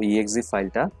করেছিলাম, ওই exe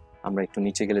ফাইলটা আমরা একটু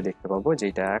নিচে গেলে দেখতে পাবো যে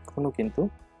এটা এখনো কিন্তু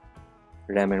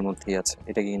র্যামের মধ্যেই আছে।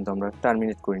 এটাকে কিন্তু আমরা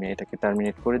টার্মিনেট করি না, এটাকে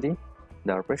টার্মিনেট করে দিই,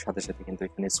 দেওয়ার পরে সাথে সাথে কিন্তু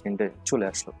এখানে স্ক্রিনটা চলে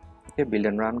আসলো। ওকে, বিল্ড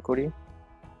অ্যান্ড রান করি।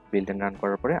 বিল্ড অ্যান্ড রান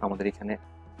করার পরে আমাদের এখানে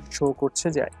শো করছে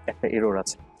যে একটা এরর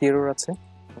আছে। কি এরর আছে?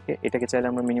 ওকে, এটাকে চাইলে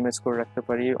আমরা মিনিমাইজ করে রাখতে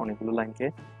পারি অনেকগুলো লাইনকে।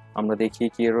 আমরা দেখি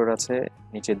কি এরর আছে।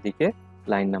 নিচের দিকে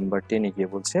লাইন নাম্বার 10 গিয়ে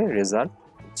বলছে রেজাল্ট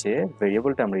যে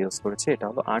ভেরিয়েবলটা আমরা ইউজ করেছি এটা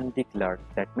হলো আনডিক্লার্ড,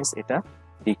 দ্যাট মিনস এটা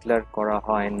ডিক্লেয়ার করা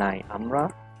হয় নাই। আমরা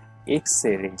এক্স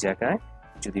এর এই জায়গায়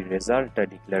যদি রেজাল্টটা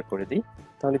ডিক্লেয়ার করে দিই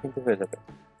তাহলে কিন্তু হয়ে যাবে।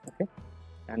 ওকে,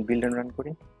 অ্যান্ড বিল্ড অ্যান্ড রান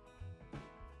করি।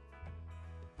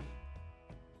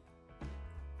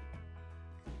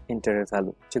 ইন্টারের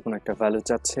ভ্যালু, যে কোনো একটা ভ্যালু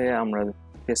চাচ্ছে, আমরা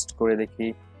টেস্ট করে দেখি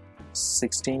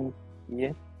 16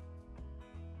 ইয়ে,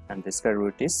 and the square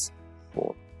root is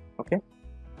 4. Okay,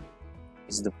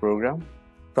 this is the program.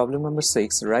 Problem number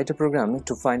 6, write a program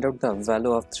to find out the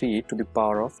value of 3 to the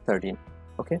power of 13.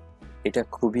 Okay, এটা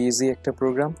খুবই ইজি একটা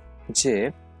প্রোগ্রাম, যে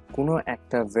কোনো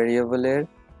একটা ভেরিয়েবলের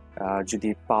যদি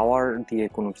পাওয়ার দিয়ে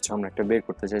কোনো কিছু আমরা একটা বের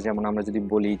করতে চাই, যেমন আমরা যদি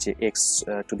বলি যে x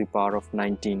to the power of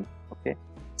 19. Okay,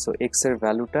 so x এর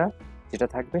ভ্যালুটা যেটা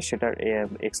থাকবে সেটার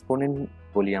এক্সপোনেন্ট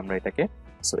বলি আমরা এটাকে।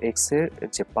 সো এক্স এর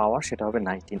যে পাওয়ার সেটা হবে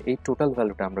 19, এই টোটাল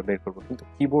ভ্যালুটা আমরা বের করবো। কিন্তু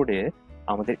কিবোর্ডে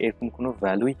আমাদের এরকম কোনো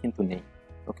ভ্যালুই কিন্তু নেই।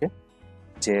 ওকে,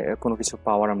 যে কোনো কিছু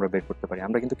পাওয়ার আমরা বের করতে পারি,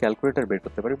 আমরা কিন্তু ক্যালকুলেটর বের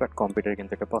করতে পারি, বাট কম্পিউটারে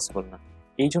কিন্তু এটা পসিবল না।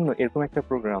 এই জন্য এরকম একটা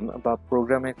প্রোগ্রাম বা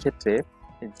প্রোগ্রামের ক্ষেত্রে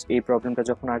এই প্রবলেমটা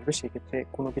যখন আসবে, সেক্ষেত্রে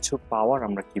কোনো কিছু পাওয়ার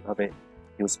আমরা কিভাবে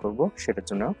ইউজ করব সেটার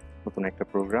জন্য নতুন একটা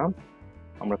প্রোগ্রাম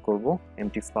আমরা করব।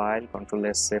 এমটি ফাইল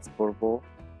কন্ট্রোল-S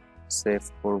সেভ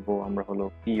করব আমরা হলো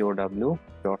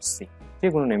pow.c, যে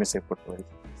কোনো নেমে সেভ করতে পারি।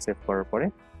 সেভ করার পরে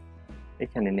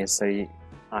এখানে নেসেসারি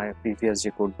প্রিভিয়াস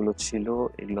যে কোডগুলো ছিল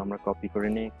এগুলো আমরা কপি করে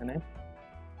নিই। এখানে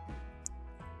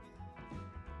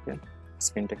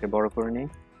স্ক্রিনটাকে বড় করে নিই।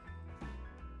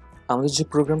 আমাদের যে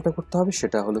প্রোগ্রামটা করতে হবে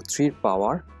সেটা হলো 3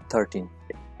 power 13,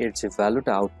 এর যে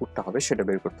ভ্যালুটা আউটপুটটা হবে সেটা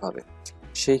বের করতে হবে।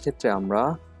 সেই ক্ষেত্রে আমরা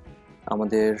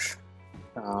আমাদের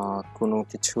কোনো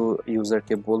কিছু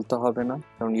ইউজারকে বলতে হবে না,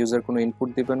 কারণ ইউজার কোনো ইনপুট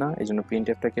দিবে না, এই জন্য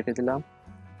প্রিন্টএফটা কেটে দিলাম।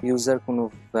 ইউজার কোনো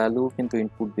ভ্যালু কিন্তু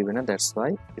ইনপুট দিবে না, দ্যাটস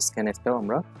ওয়াই স্ক্যানএফটাও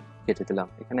আমরা কেটে দিলাম।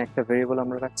 এখানে একটা ভেরিয়েবল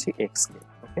আমরা রাখছি এক্স কে।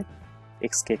 ওকে,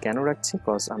 এক্স কে কেন রাখছি?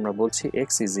 কজ আমরা বলছি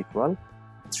x is equal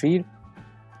 3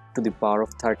 to the power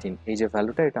of 13, এই যে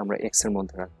ভ্যালুটা এটা আমরা এক্স এর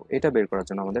মধ্যে রাখবো। এটা বের করার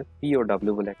জন্য আমাদের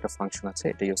pow বলে একটা ফাংশন আছে,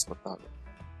 এটা ইউজ করতে হবে।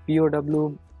 pow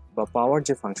বা পাওয়ার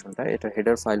যে ফাংশনটা, এটা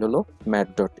হেডার ফাইল হলো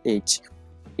math.h।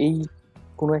 এই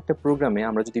কোনো একটা প্রোগ্রামে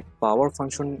আমরা যদি পাওয়ার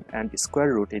ফাংশন অ্যান্ড স্কোয়ার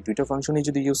রুট এই দুইটা ফাংশনই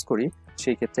যদি ইউজ করি,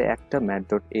 সেই ক্ষেত্রে একটা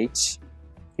math.h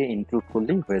কে ইনক্লুড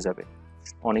করলেই হয়ে যাবে,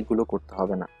 অনেকগুলো করতে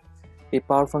হবে না। এই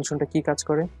পাওয়ার ফাংশনটা কি কাজ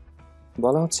করে?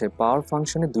 বলা হচ্ছে পাওয়ার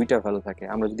ফাংশনে দুইটা ভ্যালু থাকে।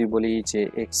 আমরা যদি বলি যে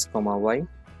এক্স কমা ওয়াই,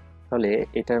 তাহলে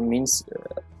এটা মিনস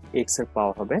এক্স এর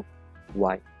পাওয়ার হবে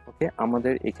ওয়াই। ওকে,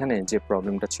 আমাদের এখানে যে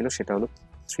প্রবলেমটা ছিল সেটা হলো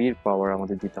 3 এর পাওয়ার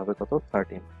আমাদের দিতে হবে কত,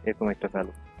 13, এরকম একটা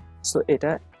ভ্যালু। সো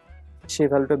এটা সেই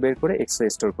ভ্যালুটা বের করে এক্স এ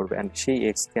স্টোর করবে, অ্যান্ড সেই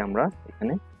এক্স কে আমরা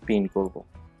এখানে প্রিন্ট করব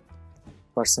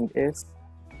 %f,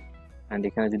 অ্যান্ড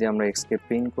এখানে যদি আমরা এক্স কে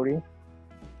প্রিন্ট করি,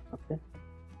 ওকে,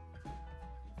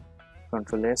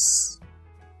 control S,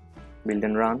 build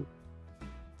and run,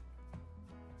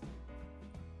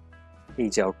 এই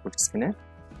যে আউটপুট স্ক্রিনে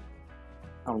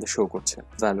আমাদের শো করছে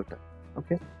ভ্যালুটা।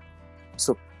 ওকে,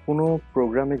 সো কোনো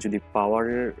প্রোগ্রামে যদি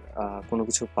পাওয়ারের কোনো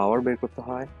কিছু পাওয়ার বের করতে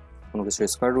হয়, কোনো কিছু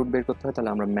স্কোয়ার রুট বের করতে হয়,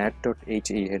 তাহলে আমরা mat.h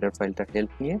এই হেডার ফাইলটার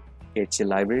হেল্প নিয়ে এর যে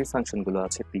লাইব্রেরি ফাংশনগুলো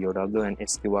আছে POW অ্যান্ড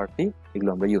SQRT, এগুলো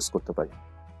আমরা ইউজ করতে পারি।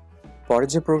 পরের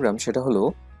যে প্রোগ্রাম সেটা হলো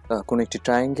কোনো একটি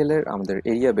ট্রায়াঙ্গেলের আমাদের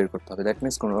এরিয়া বের করতে হবে। দ্যাট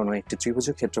মিনস কোনো একটি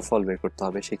ত্রিভুজের ক্ষেত্রফল বের করতে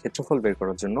হবে। সেই ক্ষেত্রফল বের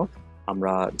করার জন্য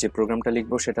আমরা যে প্রোগ্রামটা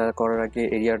লিখবো সেটা করার আগে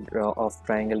area of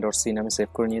triangle dot C নামে সেভ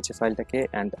করে নিয়েছি ফাইলটাকে,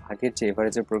 অ্যান্ড আগের যে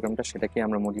এভারেজের প্রোগ্রামটা সেটাকে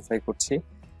আমরা মডিফাই করছি,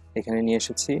 এখানে নিয়ে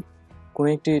এসেছি। কোনো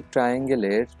একটি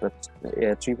ট্রায়াঙ্গেলের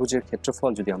ত্রিভুজের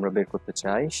ক্ষেত্রফল যদি আমরা বের করতে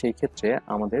চাই, সেই ক্ষেত্রে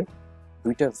আমাদের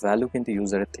দুইটা ভ্যালু কিন্তু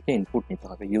ইউজারের থেকে ইনপুট নিতে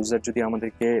হবে। ইউজার যদি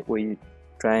আমাদেরকে ওই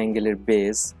ট্রায়াঙ্গেলের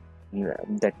বেস,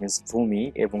 দ্যাট মিনস ভূমি,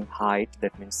 এবং হাইট,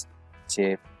 দ্যাট মিনস যে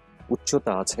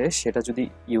উচ্চতা আছে, সেটা যদি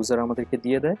ইউজার আমাদেরকে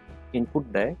দিয়ে দেয়, ইনপুট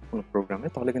দেয় কোনো প্রোগ্রামে,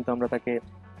 তাহলে কিন্তু আমরা তাকে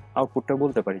আউটপুটটা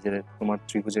বলতে পারি যে তোমার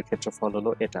ত্রিভুজের ক্ষেত্রফল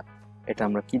হলো এটা। এটা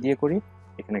আমরা কি দিয়ে করি,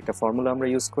 এখানে একটা ফর্মুলা আমরা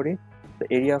ইউজ করি, the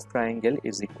area of triangle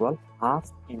is equal half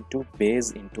into base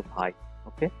into height.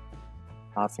 Okay,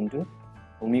 half into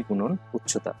ভূমি গুণন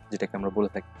উচ্চতা, যেটাকে আমরা বলে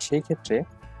থাকি। সেই ক্ষেত্রে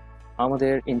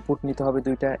আমাদের ইনপুট নিতে হবে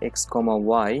দুইটা, এক্স কমা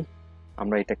ওয়াই।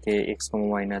 আমরা এটাকে এক্স কমা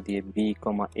ওয়াই না দিয়ে বি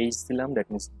কমা এইচ দিলাম, দ্যাট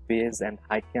মিনস বেস অ্যান্ড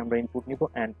হাইটকে আমরা ইনপুট নিব,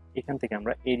 অ্যান্ড এখান থেকে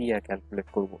আমরা এরিয়া ক্যালকুলেট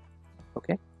করব।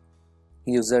 ওকে,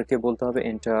 ইউজারকে বলতে হবে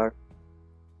এন্টার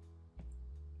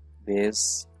বেস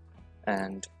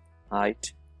অ্যান্ড হাইট।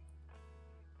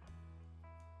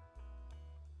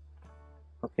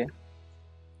 ওকে,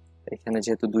 এখানে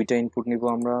যেহেতু দুইটা ইনপুট নিব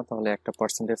আমরা, তাহলে একটা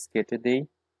 % কেটে দেই,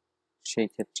 সেই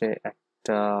ক্ষেত্রে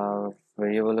একটা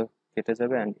ভেরিয়েবল কেটে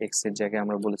যাবে, অ্যান্ড এক্স এর জায়গায়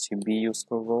আমরা বলেছি বি ইউজ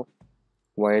করব,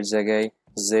 ওয়াই এর জায়গায়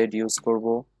জেড ইউজ করব।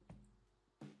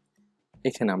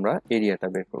 এখানে আমরা এরিয়াটা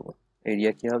বের করব।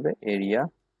 এরিয়া কি হবে, এরিয়া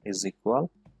ইজ ইকুয়াল,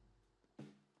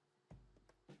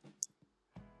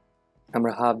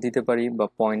 আমরা হাফ দিতে পারি বা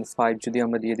 0.5 যদি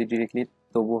আমরা দিয়ে দিই ডিরেক্টলি,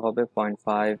 তবু হবে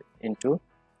 0.5 ইন্টু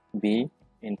বি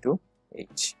ইন্টু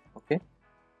এইচ। ওকে,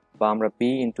 বা আমরা বি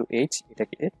ইন্টু এইচ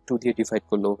এটাকে 2 দিয়ে ডিভাইড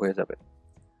করলেও হয়ে যাবে।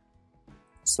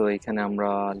 সো এখানে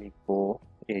আমরা লিখবো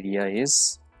এরিয়া ইজ,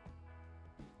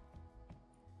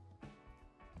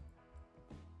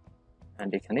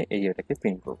 অ্যান্ড এখানে এরিয়াটাকে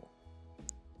প্রিন্ট করব।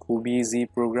 খুবই ইজি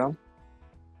প্রোগ্রাম,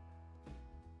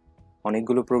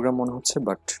 অনেকগুলো প্রোগ্রাম মনে হচ্ছে,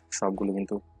 বাট সবগুলো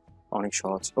কিন্তু অনেক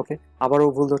সহজ। ওকে, আবারও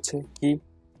ভুল ধরছে কি,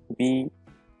 বি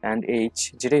অ্যান্ড এইচ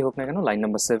যেটাই হোক না কেন, লাইন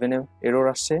নাম্বার 7-এ এরর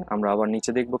আসছে। আমরা আবার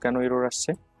নিচে দেখবো কেন এরর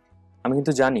আসছে, আমি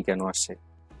কিন্তু জানি কেন আসছে।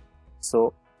 সো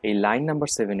এই লাইন নাম্বার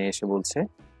 7-এ এসে বলছে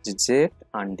যে জেড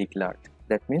আনডিক্লার্ড।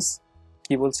 দ্যাট মিনস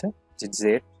কি বলছে, যে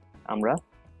জেড আমরা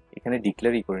এখানে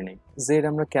ডিক্লেয়ারই করে নেই। জেড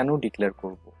আমরা কেন ডিক্লেয়ার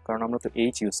করব, কারণ আমরা তো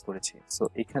এইচ ইউজ করেছি। সো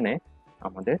এখানে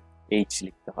আমাদের এইচ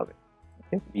লিখতে হবে।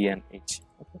 ওকে, B and H.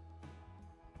 Okay,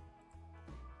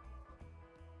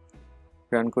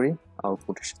 run করি,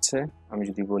 আউটপুট এসেছে। আমি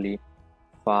যদি বলি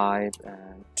 5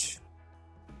 and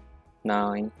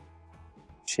 9,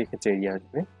 সেক্ষেত্রে এরিয়া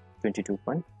আসবে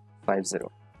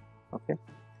 22.50। ওকে,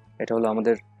 এটা হলো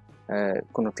আমাদের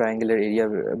কোনো ট্রায়াঙ্গেলের এরিয়া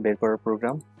বের করার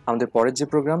প্রোগ্রাম। আমাদের পরের যে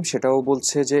প্রোগ্রাম সেটাও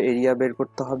বলছে যে এরিয়া বের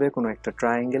করতে হবে কোনো একটা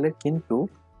ট্রায়াঙ্গেলের, কিন্তু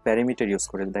প্যারামিটার ইউজ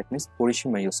করে, দ্যাট মিনস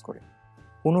পরিসীমা ইউজ করে।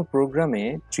 কোনো প্রোগ্রামে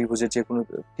ত্রিভুজের যে কোনো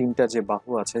তিনটা যে বাহু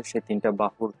আছে, সেই তিনটা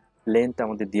বাহুর লেন্থ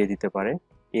আমাদের দিয়ে দিতে পারে,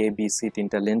 এ বি সি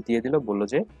তিনটা লেন্থ দিয়ে দিল, বললো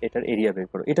যে এটার এরিয়া বের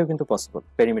করো। এটাও কিন্তু পসিবল,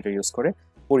 প্যারামিটার ইউজ করে,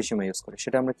 পরিসীমা ইউজ করে।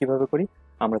 সেটা আমরা কিভাবে করি,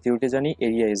 আমরা থিওরিতে জানি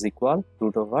area is equal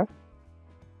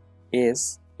 √/s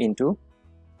into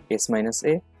s minus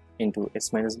A into s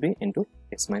minus B into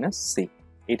s minus C.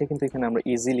 এটা কিন্তু এখানে আমরা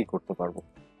ইজিলি করতে পারবো।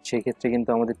 সেক্ষেত্রে কিন্তু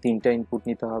আমাদের তিনটা ইনপুট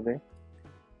নিতে হবে,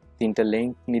 তিনটা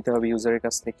লেন্থ নিতে হবে ইউজারের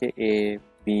কাছ থেকে, A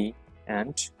B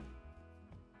and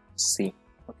C.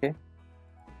 Okay,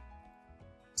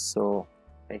 so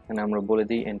এখানে আমরা বলে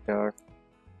দিই এন্টার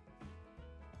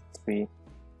 3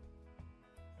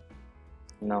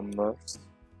 নাম্বারস।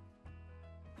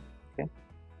 ওকে,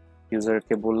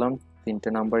 ইউজারকে বললাম তিনটা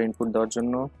নাম্বার ইনপুট দেওয়ার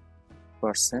জন্য,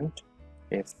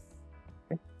 %f।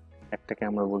 একটাকে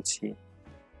আমরা বলছি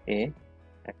এ,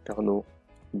 একটা হলো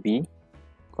বি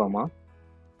কমা,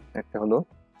 একটা হলো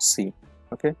সি।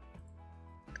 ওকে,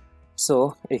 সো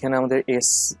এখানে আমাদের এস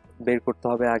বের করতে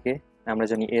হবে আগে। আমরা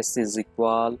জানি এস ইজ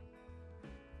ইকুয়াল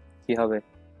কি হবে,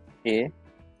 এ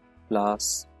plus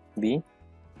B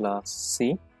plus C,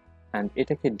 and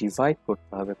এটাকে ডিভাইড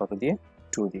করতে হবে কত দিয়ে,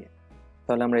 2 দিয়ে।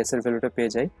 তাহলে আমরা এস এর ভ্যালুটা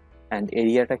পেয়ে যাই। অ্যান্ড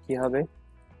এরিয়াটা কি হবে,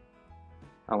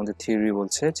 আমাদের থিওরি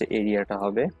বলছে যে এরিয়াটা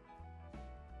হবে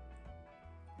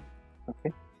okay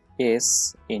ace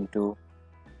into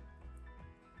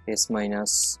S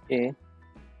minus এ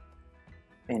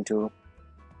into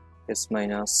S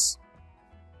minus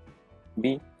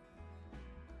B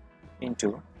into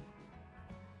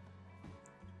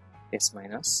S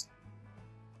minus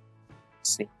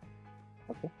C.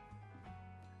 ওকে,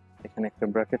 এখানে একটা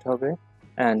ব্র্যাকেট হবে।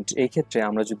 অ্যান্ড এই ক্ষেত্রে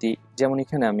আমরা যদি, যেমন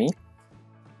এখানে আমি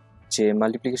যে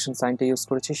মাল্টিপ্লিকেশন সাইনটা ইউজ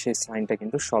করেছি সেই সাইনটা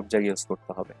কিন্তু সব জায়গায় ইউজ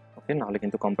করতে হবে। ওকে, নাহলে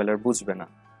কিন্তু কম্পাইলার বুঝবে না,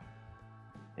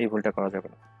 এই ভুলটা করা যাবে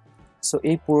না। সো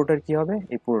এই পুরোটার কি হবে,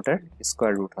 এই পুরোটার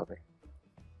স্কোয়ার রুট হবে,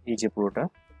 এই যে পুরোটা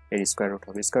এর স্কোয়ার রুট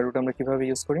হবে। স্কোয়ার রুট আমরা কিভাবে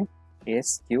ইউজ করি, এস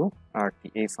কিউ আর টি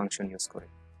এই ফাংশন ইউজ করে।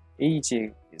 এই যে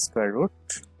স্কোয়ার রুট,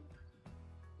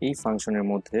 এই ফাংশনের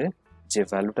মধ্যে যে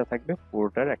ভ্যালুটা থাকবে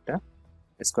পুরোটার একটা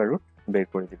স্কোয়ার রুট বের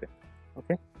করে দিবে।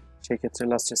 ওকে, সেই ক্ষেত্রে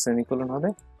লাস্টে সেমিকোলন হবে।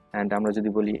 অ্যান্ড আমরা যদি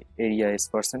বলি area is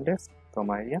percentage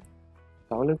comma area,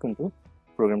 তাহলেও কিন্তু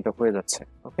প্রোগ্রামটা হয়ে যাচ্ছে।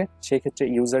 ওকে, সেই ক্ষেত্রে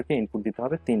ইউজারকে ইনপুট দিতে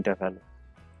হবে 3টা ভ্যালু।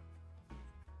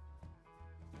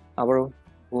 আবারও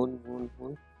ভুল ভুল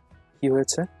ভুল, কি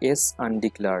হয়েছে, এস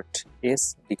আনডিক্লার্ড, এস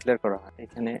ডিক্লেয়ার করা হয়,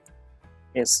 এখানে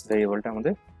এস ভেরিয়েবলটা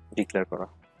আমাদের ডিক্লেয়ার করা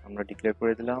হয়। আমরা ডিক্লেয়ার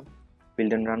করে দিলাম,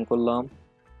 বিল্ড এন্ড রান করলাম,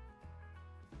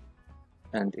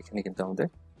 অ্যান্ড এখানে কিন্তু আমাদের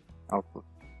আউটপুট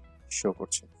শো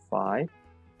করছে 5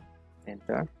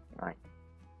 এন্টার 9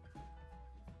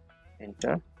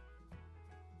 এন্টার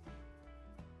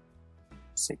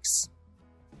 6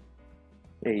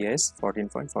 এরিয়া ইজ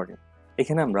 14.14।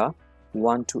 এখানে আমরা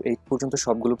 1 to 8 পর্যন্ত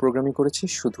সবগুলো প্রোগ্রামিং করেছি,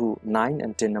 শুধু 9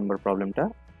 and 10 নাম্বার প্রবলেমটা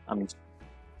আমি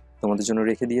তোমাদের জন্য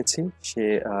রেখে দিয়েছি।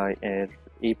 এর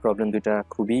এই প্রবলেম দুটা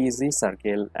খুবই ইজি,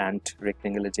 সার্কেল অ্যান্ড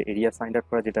রেক্টেঙ্গেলের যে এরিয়া ফাইন্ড আউট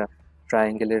করা, যেটা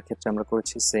ট্রায়াঙ্গেলের ক্ষেত্রে আমরা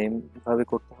করেছি, সেম ভাবে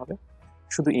করতে হবে।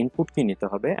 শুধু ইনপুট কি নিতে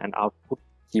হবে অ্যান্ড আউটপুট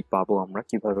কি পাবো, আমরা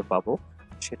কিভাবে পাবো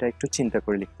সেটা একটু চিন্তা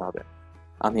করে লিখতে হবে।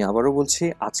 আমি আবারও বলছি,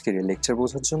 আজকের এই লেকচার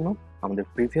বোঝার জন্য আমাদের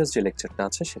প্রিভিয়াস যে লেকচারটা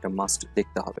আছে সেটা মাস্ট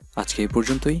দেখতে হবে। আজকে এই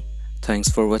পর্যন্তই। Thanks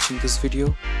for watching this video.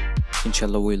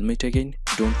 Inshallah we'll meet again.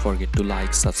 Don't forget to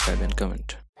like, subscribe and comment.